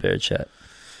grosser than bird shit.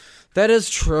 That is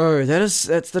true. That's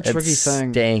the tricky It's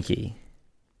thing.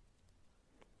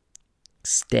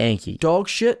 Stanky. Dog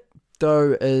shit,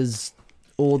 though, is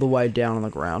all the way down on the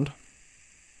ground.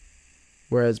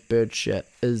 Whereas bird shit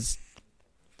is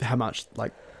how much?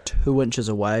 Like 2 inches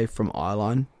away from eye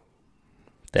line.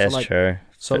 That's like- true.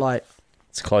 So, But like,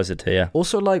 it's closer to you.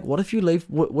 also, like, what if you leave?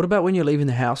 What about when you're leaving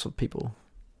the house with people?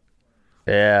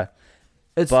 Yeah.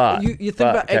 It's But- you think but,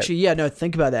 about okay. actually, yeah, no,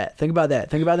 think about that. Think about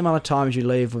the amount of times you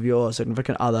leave with your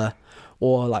significant other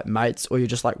or like mates, or you're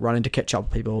just like running to catch up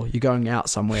with people. You're going out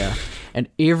somewhere, and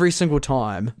every single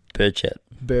time, Bird shit.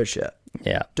 bird shit.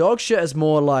 Yeah. Dog shit is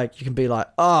more like you can be like,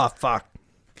 oh fuck.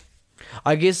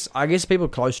 I guess people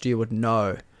close to you would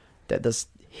know that this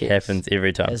Happens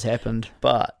every time. has happened.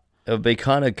 But it would be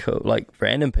kind of cool, like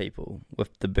random people with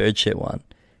the bird shit one.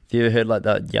 Have you ever heard like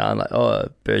that yarn, like, oh,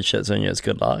 bird shit's on you, it's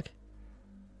good luck?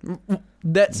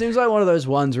 That seems like one of those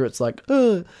ones where it's like,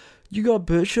 you got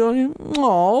bird shit on you?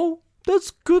 Oh,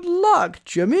 that's good luck,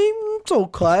 Jimmy. It's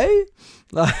okay.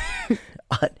 Like,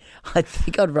 I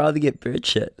think I'd rather get bird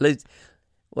shit.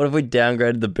 What if we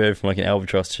downgraded the bird from like an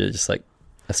albatross to just like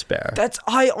a sparrow?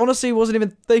 I honestly wasn't even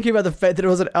thinking about the fact that it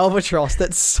was an albatross.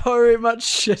 That's so much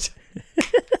shit.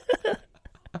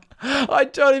 I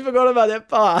totally forgot about that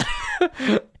part.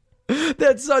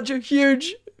 That's such a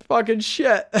huge fucking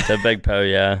shit. It's a big poo,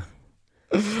 yeah.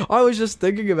 I was just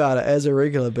thinking about it as a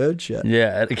regular bird shit.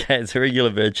 Yeah, okay, it's a regular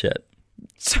bird shit.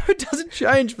 So it doesn't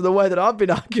change for the way that I've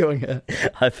been arguing it.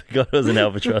 I forgot it was an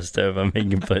albatross too, if I'm being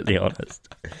completely honest.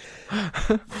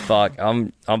 Fuck,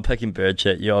 I'm picking bird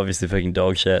shit. You're obviously picking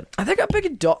dog shit. I think I'm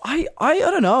picking dog. I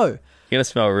don't know. You're gonna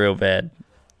smell real bad.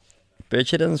 Bird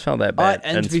shit doesn't smell that bad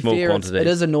And in to be small fair, quantities. it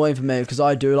is annoying for me because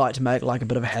I do like to make like a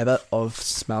bit of a habit of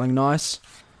smelling nice.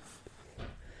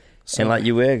 So, And like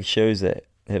you wear shoes that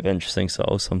have interesting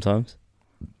soles sometimes.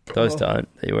 Those Oh.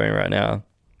 don't that you're wearing right now.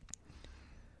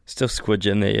 Still squidge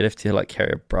in there. You'd have to like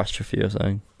carry a brush with you or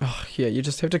something. oh, yeah, you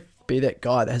just have to be that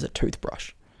guy that has a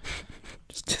toothbrush.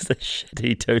 Just a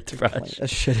shitty toothbrush. A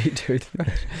shitty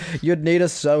toothbrush. You'd need to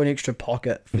sew an extra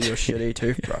pocket for your shitty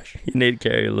toothbrush. You need to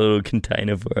carry a little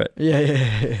container for it.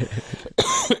 Yeah.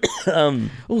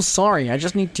 Oh, sorry. I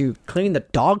just need to clean the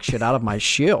dog shit out of my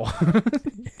shoe. I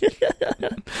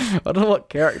don't know what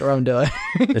character I'm doing.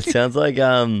 It sounds like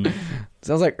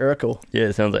Sounds like Urkel. yeah,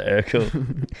 it sounds like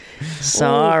Urkel.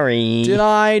 Sorry. Did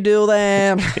I do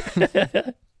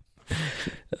that?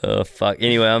 Oh fuck.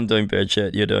 Anyway, I'm doing bird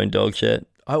shit. You're doing dog shit.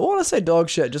 I want to say dog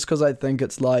shit just because I think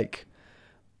it's like,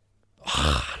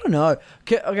 I don't know.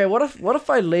 Okay, what if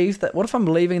I leave that? What if I'm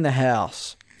leaving the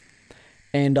house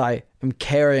and I am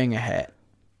carrying a hat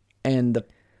and the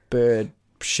bird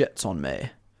shits on me?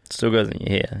 It still goes in your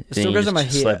hair. It still goes in my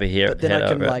hair, Slap a hair, but then hat I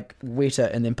can over it. like wet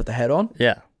it and then put the hat on.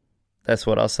 Yeah, that's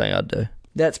what I was saying I'd do.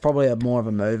 That's probably more of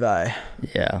a move, eh?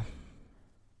 Yeah.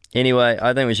 Anyway,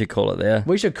 I think we should call it there.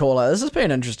 We should call it. This has been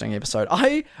an interesting episode.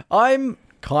 I'm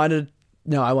kind of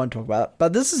no, I won't talk about it.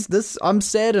 But this is I'm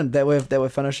saddened that we're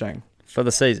finishing For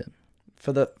the season.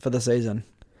 for the season.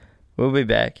 We'll be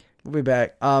back. We'll be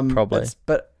back. Probably.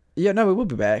 But yeah, no, we will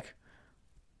be back.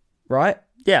 Right?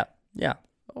 Yeah.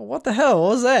 Oh, what the hell? What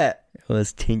was that? It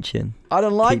was tension. I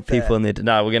don't like Keep people in there.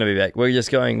 No, we're going to be back.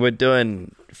 We're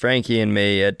doing, Frankie and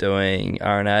me are doing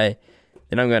RNA.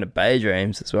 Then I'm going to Bay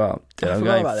Dreams as well. Dude, I I'm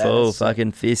forgot going about that. full That's-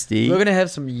 fucking festy. We're gonna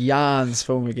have some yarns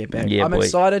for when we get back. Yeah, I'm boy.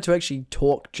 excited to actually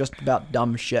talk just about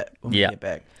dumb shit when we Yeah. get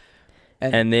back.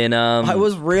 And then I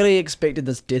was really expecting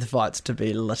this death fights to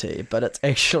be litty, but it's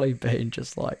actually been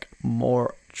just like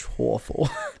more choreful.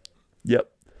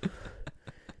 Yep.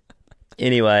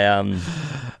 Anyway, I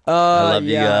love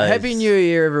you guys. Happy New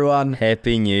Year, everyone.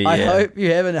 Happy New Year. I hope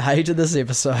you haven't hated this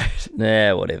episode.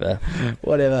 Yeah, whatever.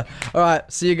 Whatever. All right.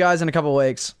 See you guys in a couple of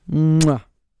weeks. Mwah.